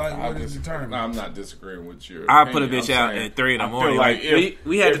what it what is determined. I'm not disagreeing with you. I put a bitch out at 3 in the morning. Like if,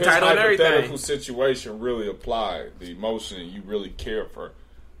 we had the title and everything. If hypothetical situation really applied, the emotion you really care for.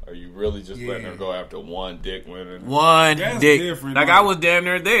 Are you really just letting her go after one dick winning? One That's dick. Different, like, I was damn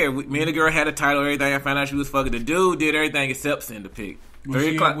near there. Me and the girl had a title, everything. I found out she was fucking. The dude did everything except send the pic.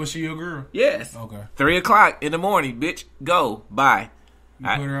 3 o'clock. Was she your girl? Yes. Okay. 3 o'clock in the morning, bitch. Go. Bye. You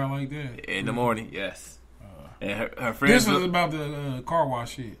put her out like that? In the morning, yes. And her friends. This was about the car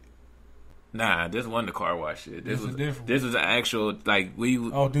wash shit. Nah, this wasn't the car wash shit. This was different. This was an actual, like, we...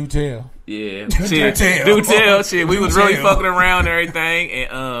 Oh, do tell. Yeah. Do tell. Do tell shit. We was really fucking around and everything.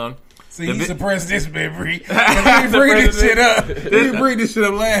 And, see, he suppressed this memory. He didn't bring this shit up. He didn't bring this shit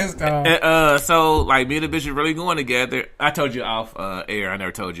up last time. And, so, like, me and the bitch were really going together. I told you off air. I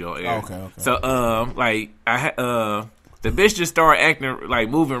never told you on air. Okay. So, like, the bitch just started acting, like,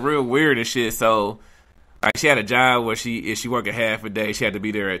 moving real weird and shit. So, like, she had a job where if she working half a day, she had to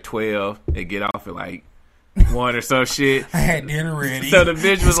be there at 12 and get off at, like, 1 or so shit. I had dinner ready. So the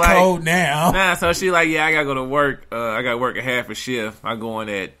bitch was like, cold now. Nah, so she like, yeah, I gotta go to work. I gotta work a half a shift. I go in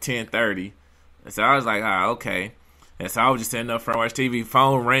at 10:30. And so I was like, okay. And so I was just sitting up front watch TV,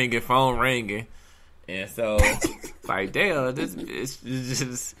 phone ringing. And so, like, damn, this is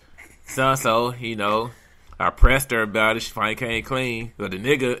just so, you know, I pressed her about it. She finally came clean. But the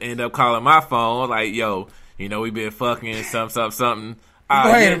nigga ended up calling my phone, like, yo, you know, we been fucking something.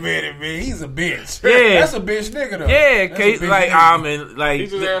 Wait a minute, man. He's a bitch. Yeah. That's a bitch nigga, though. Yeah, case, like, nigga. He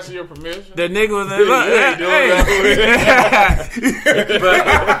just asking your permission? The nigga was in love.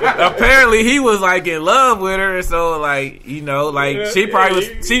 But apparently he was, like, in love with her. So, like, you know, like, she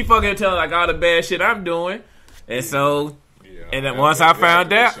fucking telling, like, all the bad shit I'm doing. And so, and then once I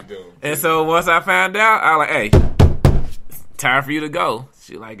found out, I was like, hey, time for you to go.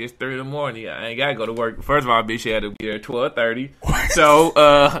 She like, it's 3 in the morning. I ain't gotta go to work. First of all, bitch, she had to be there at 12:30. So,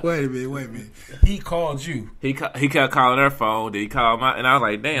 wait a minute. He called you. He kept calling her phone. Then he called my, and I was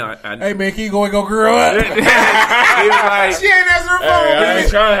like, damn. Hey man, can you go girl up? He was like, she ain't answering her phone. I ain't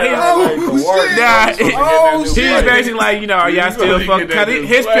trying to he was basically like, are y'all still fucking? Cause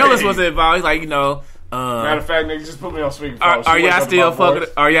his feelings was involved. He's like, matter of fact, nigga, just put me on speakerphone. Are y'all still fucking?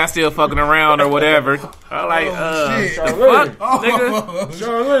 Are y'all still fucking around or whatever? I'm like, Charlene. Fuck, nigga.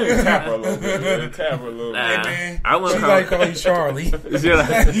 Charlene, tap her a little bit. Tap her a little bit. Hey man, I wouldn't she like calling you Charlie.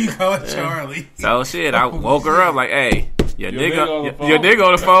 You call it Charlie. So shit, I woke her up like, hey. Your nigga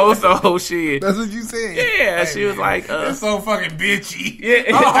on the phone, so shit. That's what you said. Yeah, she was like, that's so fucking bitchy. Yeah,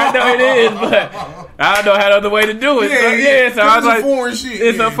 I know it is, but I don't know how other way to do it. So I was like, foreign shit.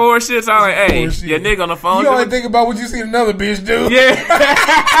 It's some foreign shit. So I was like, hey, your nigga on the phone. You only think about what you seen another bitch do. Yeah.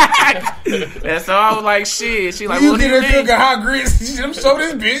 And so I was like, shit. She like, you what do you think? Hot grits. I'm show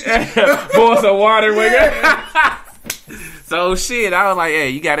this bitch. Boil some water with her. So shit, I was like, hey,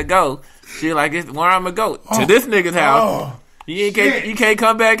 you gotta go. She like, where I'm gonna go? To this nigga's house. You can't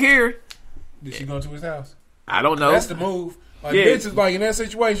come back here. Did she go to his house? I don't know. That's the move. Like bitches, like in that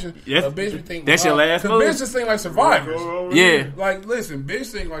situation, a bitch would think that's your last move. Bitches think like survivors. Yeah. Like, listen,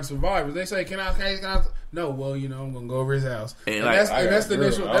 bitches think like survivors. They say, "Can I?" No, well, I'm gonna go over his house. And that's the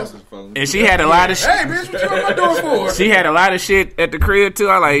initial. And she had a lot of shit. Hey, bitch, what you on my door for? She had a lot of shit at the crib too.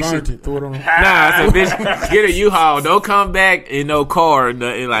 I like shit. Throw it on. Nah, I said, bitch, get a U-Haul. Don't come back in no car or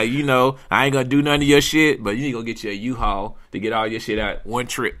nothing. Like, I ain't gonna do none of your shit, but you need to go get you a U-Haul to get all your shit out one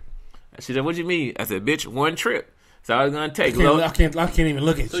trip. She said, what you mean? I said, bitch, one trip. So I was gonna take. I can't even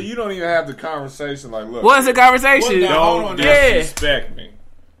look at you. So you don't even have the conversation like, look. What's the conversation? Don't disrespect me.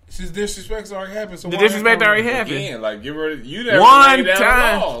 Since disrespect's already happened, so the disrespect already happened. Again, like give her. You never one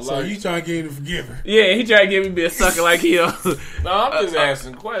time. So you trying to get him to forgive her? Yeah, he tried to get me to be a sucker like him. No, I'm just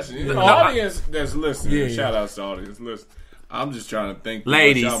asking questions. The audience that's listening. Shout out to the audience. Listen, I'm just trying to think.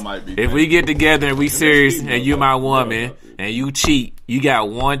 Ladies, y'all might be if we get together and we serious, and you my woman, and you cheat, you got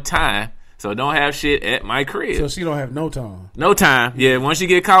one time. So don't have shit at my crib. So she don't have no time. No time. Yeah, once you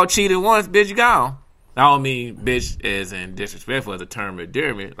get caught cheating once, bitch, you gone. I don't mean bitch as in disrespectful as a term of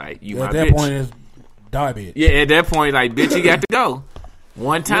endearment. Like, you my bitch. At that point, it's die bitch. Yeah, at that point, like, bitch, you got to go.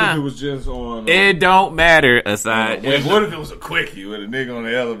 One time. What if it was just on... it don't matter aside. What if it was a quickie with a nigga on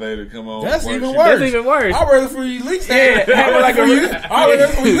the elevator come on? That's even worse. That's even worse. I'd rather for you at least I'd rather for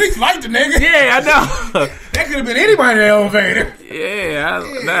you at least like the nigga. Yeah, I know. That could have been anybody in the elevator.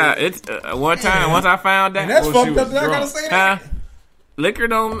 Yeah, it's one time, once I found that. And that's fucked up that I gotta say that. Liquor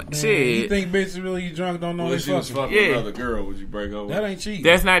don't... shit. You think bitches really drunk don't know they she was fucking another girl, would you break over? That ain't cheating.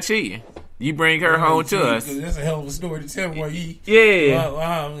 That's not cheating. You bring her home to us. That's a hell of a story to tell me. Where you,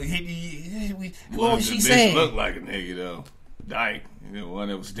 what was she saying? Look like a nigga though. Dyke, the one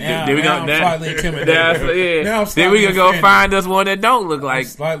that was still. Then we gonna go find us one that don't look like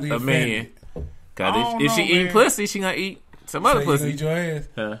a man. Cause if she eating pussy, she gonna eat some other pussy. Eat your ass.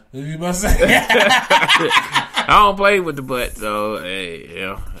 Huh? What you about to say? I don't play with the butt, so hey,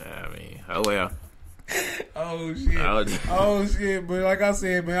 I mean, oh well. Oh shit! But like I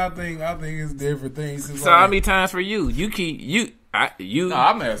said, man, I think it's different things. So how many times for you? No,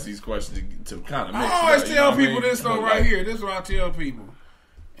 I'm asking these questions to kind of. I always tell people this though, right here. This is what I tell people,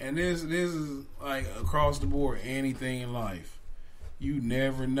 and this is like across the board. Anything in life, you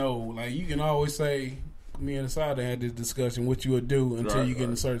never know. Like you can always say, me and Asada had this discussion. What you would do until you get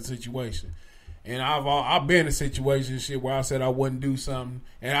in a certain situation. And I've been in a situation where I said I wouldn't do something,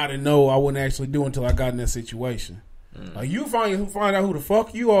 and I didn't know I wouldn't actually do until I got in that situation. Like you find out who the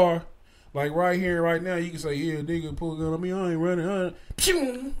fuck you are. Like right here, right now, you can say, "Yeah, nigga, pull a gun on me. I ain't running."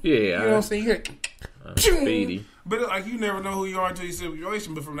 Yeah, you know what I'm saying? Here, speedy. But like you never know who you are until your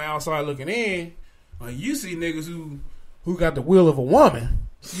situation. But from the outside looking in, like you see niggas who got the will of a woman.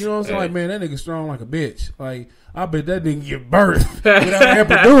 You know what I'm saying? Like, man, that nigga strong like a bitch. Like, I bet that nigga give birth without an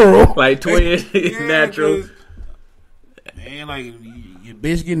epidural. Like twin, natural. Man, like, your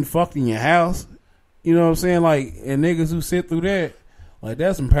bitch getting fucked in your house. You know what I'm saying? Like, and niggas who sit through that, like,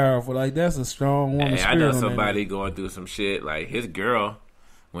 that's some powerful. Like, that's a strong woman. Hey, I know somebody going through some shit. Like, his girl,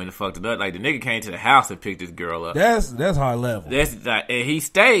 when the fucked it up, like, the nigga came to the house and picked his girl up. That's high level. That's like, and he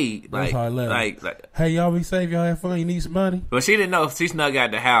stayed. That's like, high level. Like, hey, y'all be safe. Y'all have fun. You need some money. But she didn't know. She snuck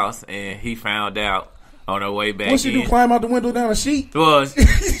out the house, and he found out on her way back. What she do? Climb out the window down a sheet? Well, she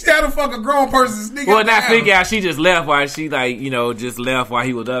had to fuck a grown person sneak. Well, not figure out. She just left while she just left while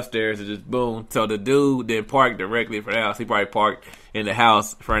he was upstairs and just boom. So the dude then parked directly in front of the house. He probably parked in the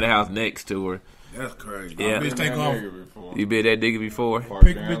house, front of the house next to her. That's crazy. Yeah, bitch take off. You been that nigga before?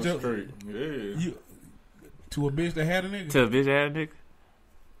 Pick a bitch up. To a bitch that had a nigga. To a bitch that had a nigga.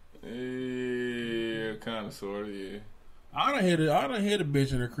 Yeah, kind of, sort of, yeah. I done hit a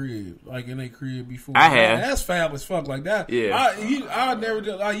bitch in her crib, like in their crib before. I have. That's foul as fuck, like that. Yeah. I never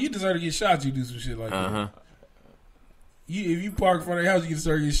do. Like, you deserve to get shot. You do some shit like that. If you park in front of the house, you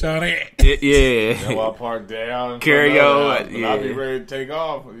deserve to get shot at. Yeah. I park down. Carry on. Yeah. I'll be ready to take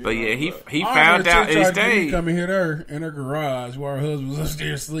off. But yeah, he found out and stayed. Come and hit her in her garage while her husband was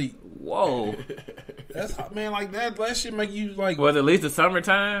upstairs asleep. Whoa. That's man, like that shit make you like. Was it at least the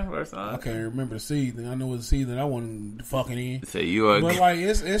summertime or something? I can't remember the season. I know it was the season I wasn't fucking in. Say you are. But like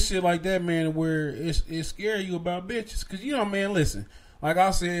it's shit like that, man, where it's scary you about bitches, cause you know, man. Listen, like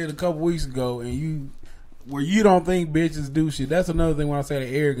I said a couple weeks ago, and where you don't think bitches do shit. That's another thing when I say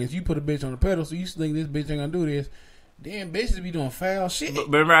the arrogance. You put a bitch on the pedestal, you think this bitch ain't gonna do this. Damn, bitches be doing foul shit. But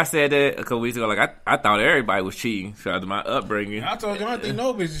remember I said that a couple weeks ago, like I thought everybody was cheating because of my upbringing. I told you I didn't think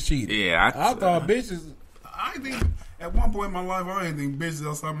no bitches cheated. Yeah, I thought bitches. I think at one point in my life I didn't think bitches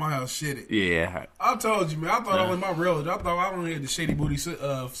outside my house shitted. Yeah, I told you, man. I thought only my relatives. I thought I only had the shitty booty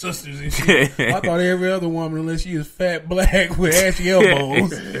sisters and shit. I thought every other woman, unless she was fat, black with ashy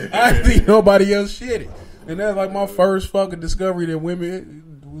elbows, I didn't think nobody else shitted. And that's like my first fucking discovery that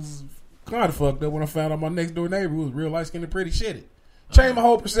women was kind of fucked up when I found out my next door neighbor was real light skinned and pretty shitty. Changed my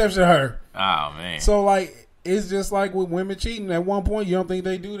whole perception of her. Oh man. So like it's just like with women cheating. At one point you don't think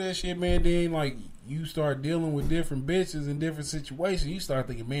they do that shit, man. Then like you start dealing with different bitches in different situations. You start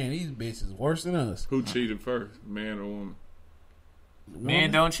thinking, man, these bitches worse than us. Who cheated first, man or woman?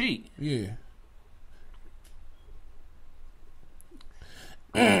 Men don't cheat. Yeah.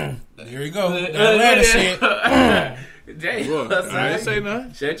 There you go. That Atlanta shit. Jay, Look, I ain't say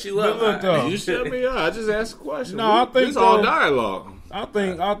nothing. Shut you up. Look, though. You shut me up. I just asked a question. No, I think this all though- dialogue. I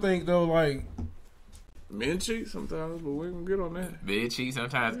think though, like Men cheat sometimes, but we ain't gonna get on that. Men cheat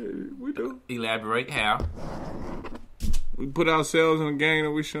sometimes. Yeah, we do. Elaborate how. We put ourselves in a game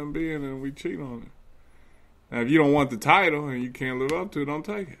that we shouldn't be in, and we cheat on it. Now, if you don't want the title and you can't live up to it, don't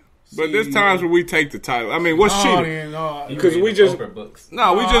take it. But there's times where we take the title. I mean, what's cheating? Because we just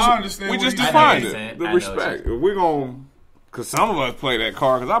we just defined it. The respect. We're gonna, because some of us play that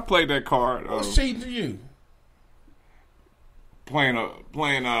card. Because I played that card. What's cheating to you? Playing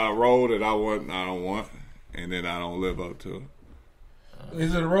a role that I don't want, and then I don't live up to it.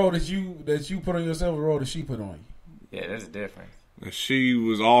 Is it a role that you put on yourself, or a role that she put on you? Yeah, that's different. She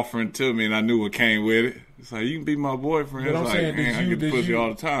was offering to me, and I knew what came with it. It's like, you can be my boyfriend. But it's I'm like, saying, man, I get the pussy all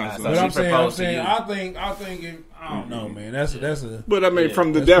the time. So. But I'm saying, I think if, I don't know, man. That's a. But I mean,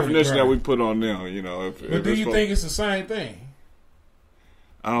 from the definition that we put on them, you know. But do you think it's the same thing?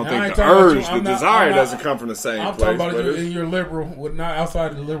 I don't think the urge, the desire doesn't come from the same place. I'm talking about in your liberal, not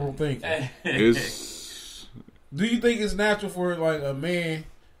outside of the liberal thinking. Do you think it's natural for like a man?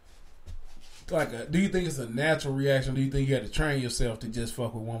 Do you think it's a natural reaction? Do you think you have to train yourself to just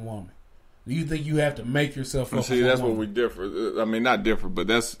fuck with one woman? Do you think you have to make yourself fuck with one woman? That's where we differ. I mean, not differ, but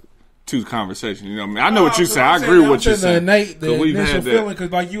that's two conversations. You know what I mean? I know what you say. I agree with what you're saying. The initial feeling,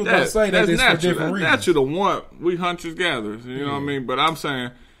 because like you were going to say that it's for different reasons. That's natural to want. We hunters gatherers. You know what I mean? But I'm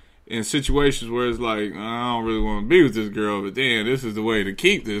saying in situations where it's like, I don't really want to be with this girl, but then this is the way to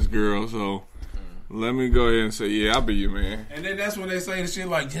keep this girl, so let me go ahead and say, yeah, I'll be your man. And then that's when they say the shit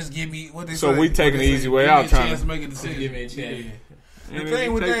like, just give me what they say. So we taking the easy way out, trying to make a decision. Give me a chance. Yeah. The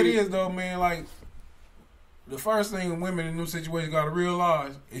thing with that is though, man, like the first thing women in those situations got to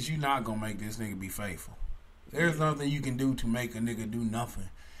realize is you not gonna make this nigga be faithful. There's nothing you can do to make a nigga do nothing.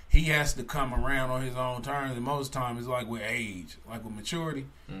 He has to come around on his own terms, and most times it's like with age, like with maturity.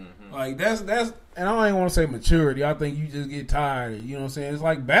 Mm-hmm. Like that's, and I don't even want to say maturity. I think you just get tired. You know what I'm saying? It's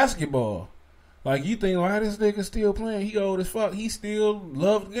like basketball. Like you think, why this nigga still playing? He old as fuck. He still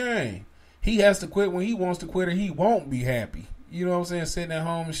loves the game. He has to quit when he wants to quit, or he won't be happy. You know what I'm saying? Sitting at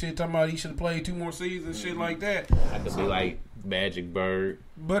home and shit, talking about he should have played 2 more seasons, shit like that. I could be like Magic Bird.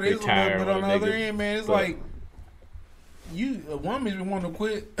 But on the other end, man, it's like a woman's been wanting to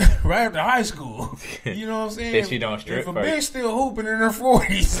quit right after high school. You know what I'm saying? If she don't strip If a first. bitch still hooping in her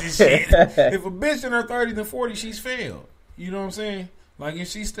 40s and shit, if a bitch in her 30s and 40s, she's failed. You know what I'm saying? Like if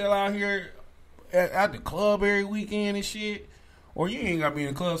she's still out here at the club every weekend and shit. Or you ain't got to be in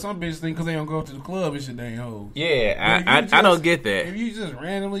the club. Some bitches think because they don't go to the club and shit, they ain't hoes. Yeah, I don't get that. If you just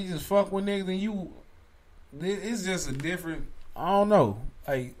randomly just fuck with niggas, then it's just a different, I don't know.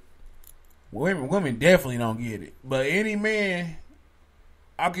 Like, women definitely don't get it. But any man,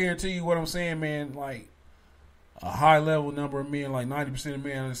 I guarantee you what I'm saying, man, like, a high level number of men, like 90% of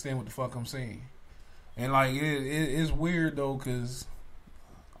men understand what the fuck I'm saying. And, like, it's weird, though, because,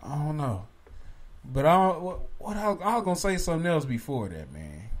 I don't know. But I was gonna say something else before that,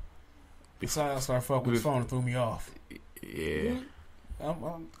 man. Besides, I started fucking with his phone and threw me off. Yeah.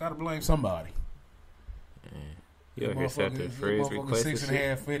 I'm gotta blame somebody. You accept the phrase request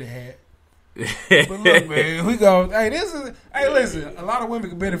 6.5 fitted hat. But look, man, we go. Hey, listen. A lot of women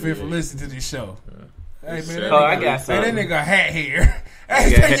can benefit from listening to this show. Hey, man, I got something. Hey, that nigga hat here.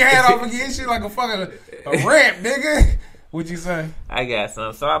 Hey, take your hat off again. Shit like a fucking a rap, nigga. What'd you say? I got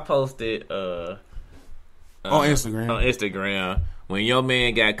something. So I posted on Instagram. On Instagram, when your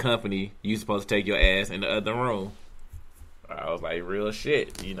man got company, you supposed to take your ass in the other room. I was like, real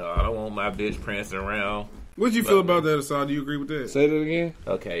shit. You know, I don't want my bitch prancing around. What'd you feel about that, Asad? Do you agree with that? Say that again.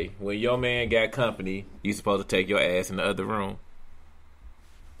 Okay, when your man got company, you supposed to take your ass in the other room.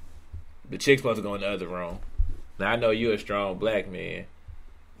 The chick's supposed to go in the other room. Now I know you're a strong black man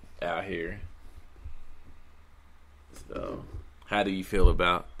out here. So, how do you feel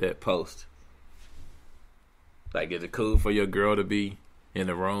about that post? Like, is it cool for your girl to be in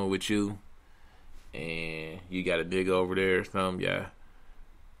the room with you, and you got a nigga over there or something? Yeah.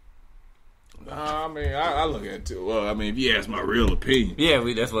 I mean, I look at it too. Well, I mean, if you ask my real opinion. Yeah,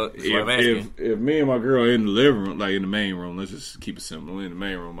 that's what I'm asking. If me and my girl are in the living room, like in the main room, let's just keep it simple. In the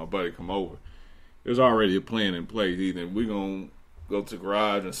main room, my buddy come over. There's already a plan in place. Either we're going to go to the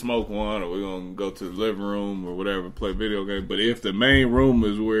garage and smoke one, or we're going to go to the living room or whatever, play video game. But if the main room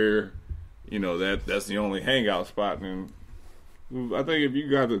is where, you know, that's the only hangout spot, then I think if you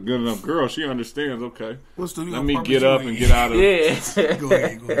got a good enough girl, she understands, okay, let me get up and get out of Go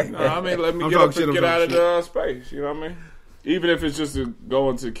ahead. No, I mean, let me get up and get out of the space, you know what I mean? Even if it's just to go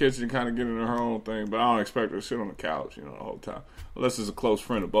into the kitchen and kind of get into her own thing, but I don't expect her to sit on the couch, you know, the whole time. Unless it's a close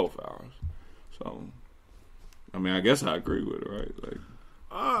friend of both ours. So, I mean, I guess I agree with it, right? Like,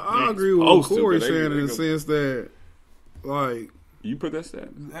 I agree with what Corey's saying in the sense that, like, you put that stat?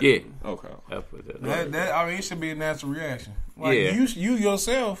 Yeah. Okay. I put that. That I mean, it should be a natural reaction. Like, you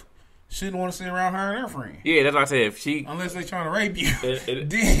yourself shouldn't want to sit around her and her friend. Yeah, that's what I said. If she, unless they trying to rape you,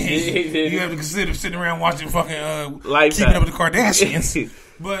 then you have to consider sitting around watching fucking Keeping Up with the Kardashians.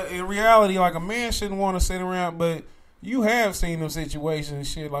 But in reality, like, a man shouldn't want to sit around. But you have seen them situations and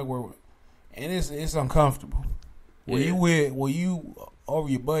shit like where, and it's uncomfortable. Where you over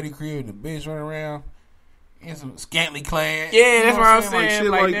your buddy crib, the bitch running around. In some scantily clad. Yeah, that's what I'm saying.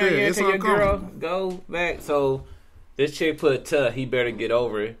 Like shit like that. Yeah, it's your girl uncomfortable. go back. So this chick put tuh. He better get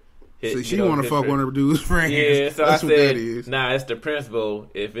over it. So she want to fuck one of her dude's friends. Yeah, so that's I what said, that is. nah, it's the principle.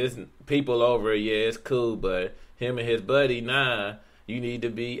 If it's people over, yeah, it's cool. But him and his buddy, nah, you need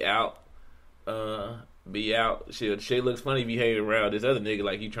to be out. Be out. She looks funny if you hanging around this other nigga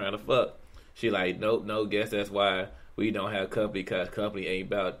like you trying to fuck. She like, nope, no. Guess that's why we don't have company, because company ain't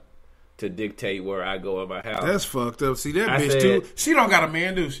about to dictate where I go in my house. That's fucked up. See, that bitch too. She don't got a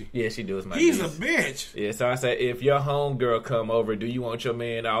man, do she? Yeah, she does. He's a bitch. Yeah, so I said, if your homegirl come over, do you want your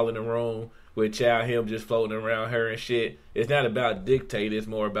man all in the room with him just floating around her and shit? It's not about dictate. It's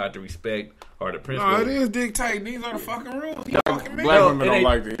more about the respect or the principle. No, it is dictate. These are the fucking rules. Black women don't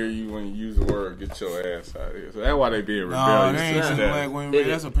like to hear you when you use the word "get your ass out of here." So that's why they being rebellious. No, they ain't black women. Man.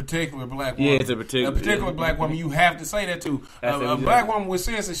 That's a particular black woman. Yeah, it's a particular black woman. You have to say that too. A black woman with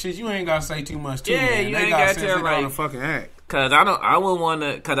sense and shit. You ain't gotta say too much too. Yeah, man. you they ain't got gotta sense. tell They like gotta fucking act. Cause I wouldn't want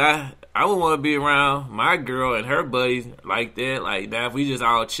to. Cause I would want to be around my girl and her buddies like that. Like now, if we just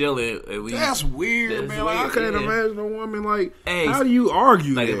all chilling, that's weird, man. Like, I can't imagine a woman like. Hey, how do you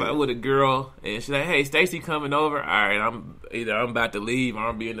argue? Like that? if I with a girl and she's like, "Hey, Stacy coming over." All right, I'm about to leave, or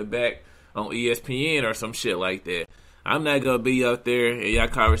I'm be in the back on ESPN or some shit like that. I'm not gonna be up there in y'all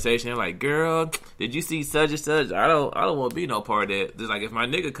conversation like, "Girl, did you see such and such?" I don't want to be no part of that. Just like if my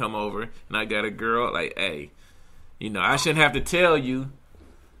nigga come over and I got a girl, like, hey, you know, I shouldn't have to tell you.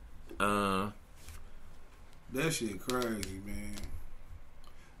 That shit crazy, man.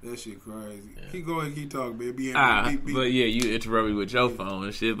 That shit crazy. Yeah. Go ahead, keep talking, baby. But yeah, you interrupt me with your phone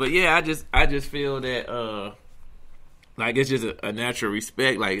and shit. But yeah, I just feel that like it's just a natural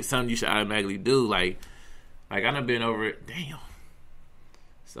respect, like something you should automatically do. Like I done been over it. Damn,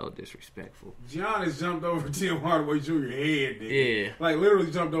 so disrespectful. Giannis jumped over Tim Hardaway Jr. head, nigga. Yeah, like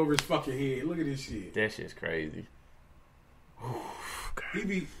literally jumped over his fucking head. Look at this shit. That shit's crazy.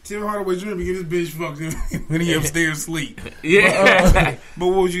 Tim Hardaway Jr. be getting his bitch fucked when he upstairs asleep. Yeah. But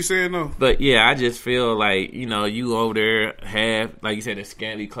what was you saying though? But yeah, I just feel like, you know, you over there have, like you said, the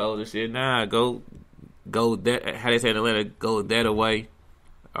scanty clothes and shit. Nah, go that, how they say in Atlanta, go that away.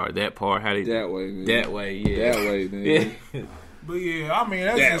 Or that part, how they that way, man. That way, yeah. That way, man. Yeah. But yeah, I mean,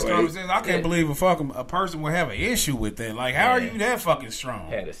 that's just common sense. I can't believe a person would have an issue with that. Like, how are you that fucking strong?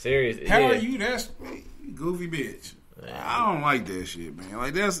 Had a serious. How are you that goofy bitch? I don't like that shit, man.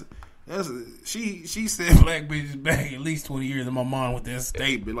 Like that's She said black bitches back at least 20 years in my mind with that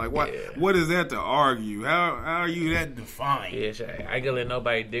statement. Like, what is that to argue? How are you that defiant? Yeah, I can let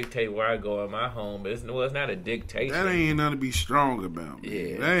nobody dictate where I go in my home, but it's not a dictation. That ain't nothing to be strong about, man.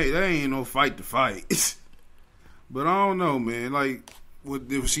 Yeah. That ain't no fight to fight. But I don't know, man. Like,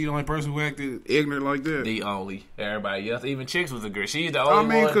 was she the only person who acted ignorant like that? The only. Everybody else, even chicks was agreeing. She's the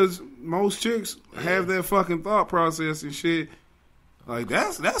only one. Because most chicks have that fucking thought process and shit. Like,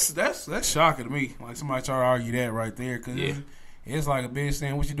 that's shocking to me. Like, somebody try to argue that right there. Because it's like a bitch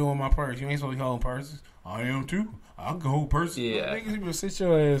saying, what you doing with my purse? You ain't supposed to be holding purses. I am too. I can hold purses. Yeah. Niggas, you better sit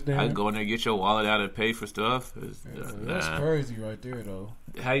your ass down. I can go in there and get your wallet out and pay for stuff. That's crazy right there, though.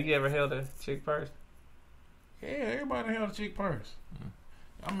 How you ever held a chick purse? Yeah, everybody held a chick purse.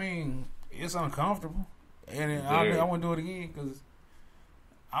 I mean, it's uncomfortable. And I wouldn't do it again because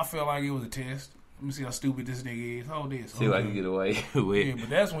I felt like it was a test. Let me see how stupid this nigga is. Hold this. See what I can get away with. Yeah, but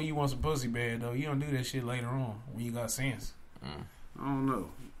that's when you want some pussy bad, though. You don't do that shit later on when you got sense. I don't know.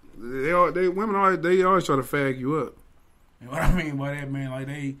 Women always try to fag you up. You know what I mean by that, man? Like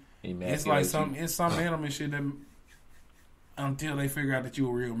it's like some intimate shit that until they figure out that you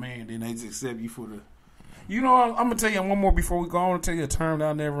a real man, then they just accept you for the. You know, I'm gonna tell you one more before we go. I want to tell you a term that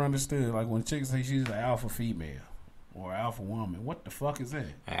I never understood. Like when chicks say she's an alpha female or alpha woman. What the fuck is that?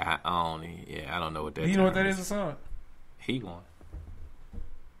 I don't know what that. You know what that is, Hassan? He won.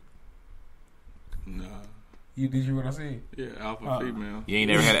 No. Did you what I said? Yeah, alpha female. You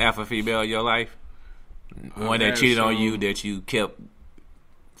ain't never had an alpha female in your life? One that cheated on you that you kept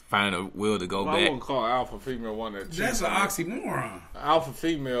finding a will to go back? I wouldn't call alpha female one that cheats. That's an oxymoron. Alpha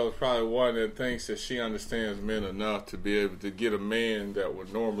female is probably one that thinks that she understands men enough to be able to get a man that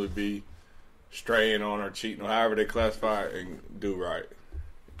would normally be straying on or cheating or however they classify it and do right.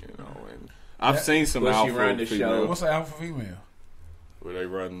 You know, and I've seen some alpha female. What's an alpha female? Where they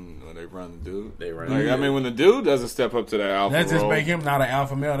run the dude. They run. Like, I mean, when the dude doesn't step up to that alpha, that just role, make him not an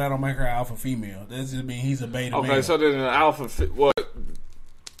alpha male. That don't make her an alpha female. That just mean he's a beta male. Okay, so then an alpha. What?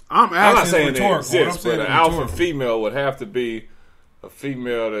 I'm not saying it exists, but an alpha female would have to be a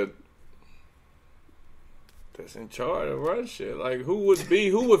female that's in charge of run shit. Like who would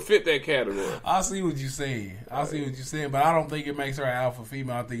fit that category? I see what you're saying. I see what you're saying, but I don't think it makes her an alpha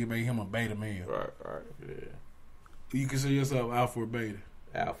female. I think it makes him a beta male. Right, yeah. You consider yourself alpha or beta?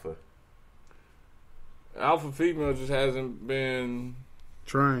 Alpha. Alpha female just hasn't been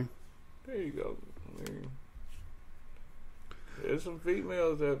trained. There you go. I mean, there's some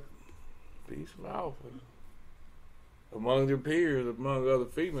females that be some alpha among their peers, among other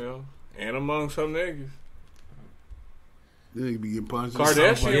females, and among some niggas. They be getting punched.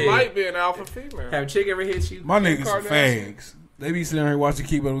 Kardashian might be an alpha female. Have a chick ever hit you? My niggas are fags. They be sitting here watching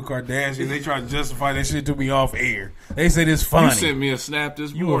Keep Up with Kardashians. They try to justify that shit to me off air. They said it's funny. You sent me a snap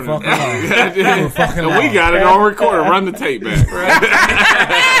this morning. You were fucking and we got it on recorder. Run the tape back.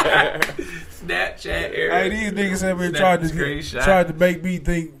 Snapchat era. Hey, these niggas have been tried to make me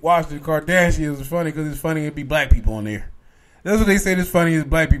think watching the Kardashians is funny because it's funny it'd be black people on there. That's what they said. It's funny is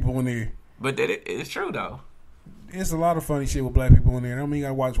black people on there. But it's true though. It's a lot of funny shit with black people in there. I don't mean you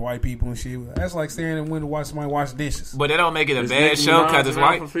gotta watch white people and shit. That's like saying and when to watch somebody wash dishes. But that don't make it a bad show because it's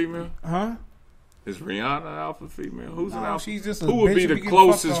white. Alpha female? Huh? Is Rihanna an alpha female? Who's an alpha? She's just who would be the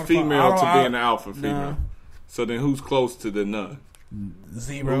closest female to being an alpha female? Nah. So then who's close to the none?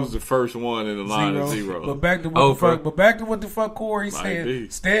 Zero. Who's the first one in the line of zero? But back to what the fuck Corey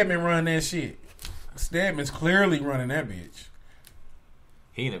said. Stedman run that shit. Stedman's clearly running that bitch.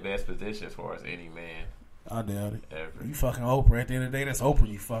 He in the best position as far as any man. I doubt it. Ever. You fucking Oprah. At the end of the day, that's Oprah.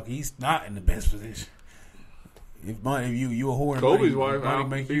 You fuck. He's not in the best position. If you a whore, Kobe's wife, money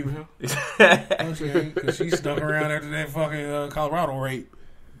make you. Because she stuck around after that fucking Colorado rape.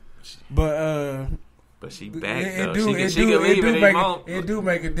 But she back though. It do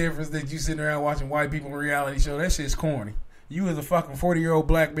make a difference that you sitting around watching white people in reality show. That shit's corny. You as a fucking 40-year-old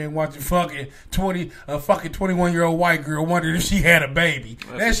black man watching fucking 21-year-old white girl wondering if she had a baby.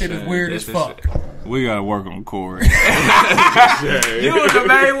 That shit is weird as fuck. We gotta work on Corey. You was the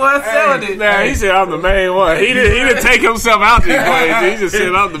main one selling it. Nah, he said I'm the main one. He didn't take himself out the equation. He just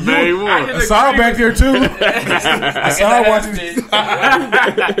said I'm the main one. Asad back there too. Asad watching it.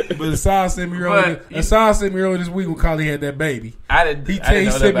 But Asad sent me earlier this week when Kylie had that baby. He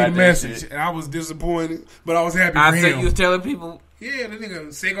sent me the message and I was disappointed, but I was happy for him. I think you was telling people. Yeah, the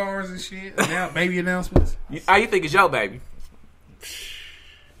nigga cigars and shit. Now baby announcements. How you think it's your baby?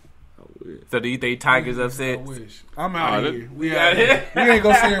 So do you think Tiger's upset? I wish. I'm out of here. We ain't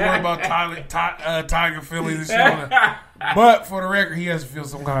gonna sit here and worry about Tiger feelings and shit. But for the record, he has to feel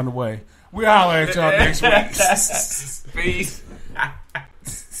some kind of way. We'll holler at y'all next week. Peace.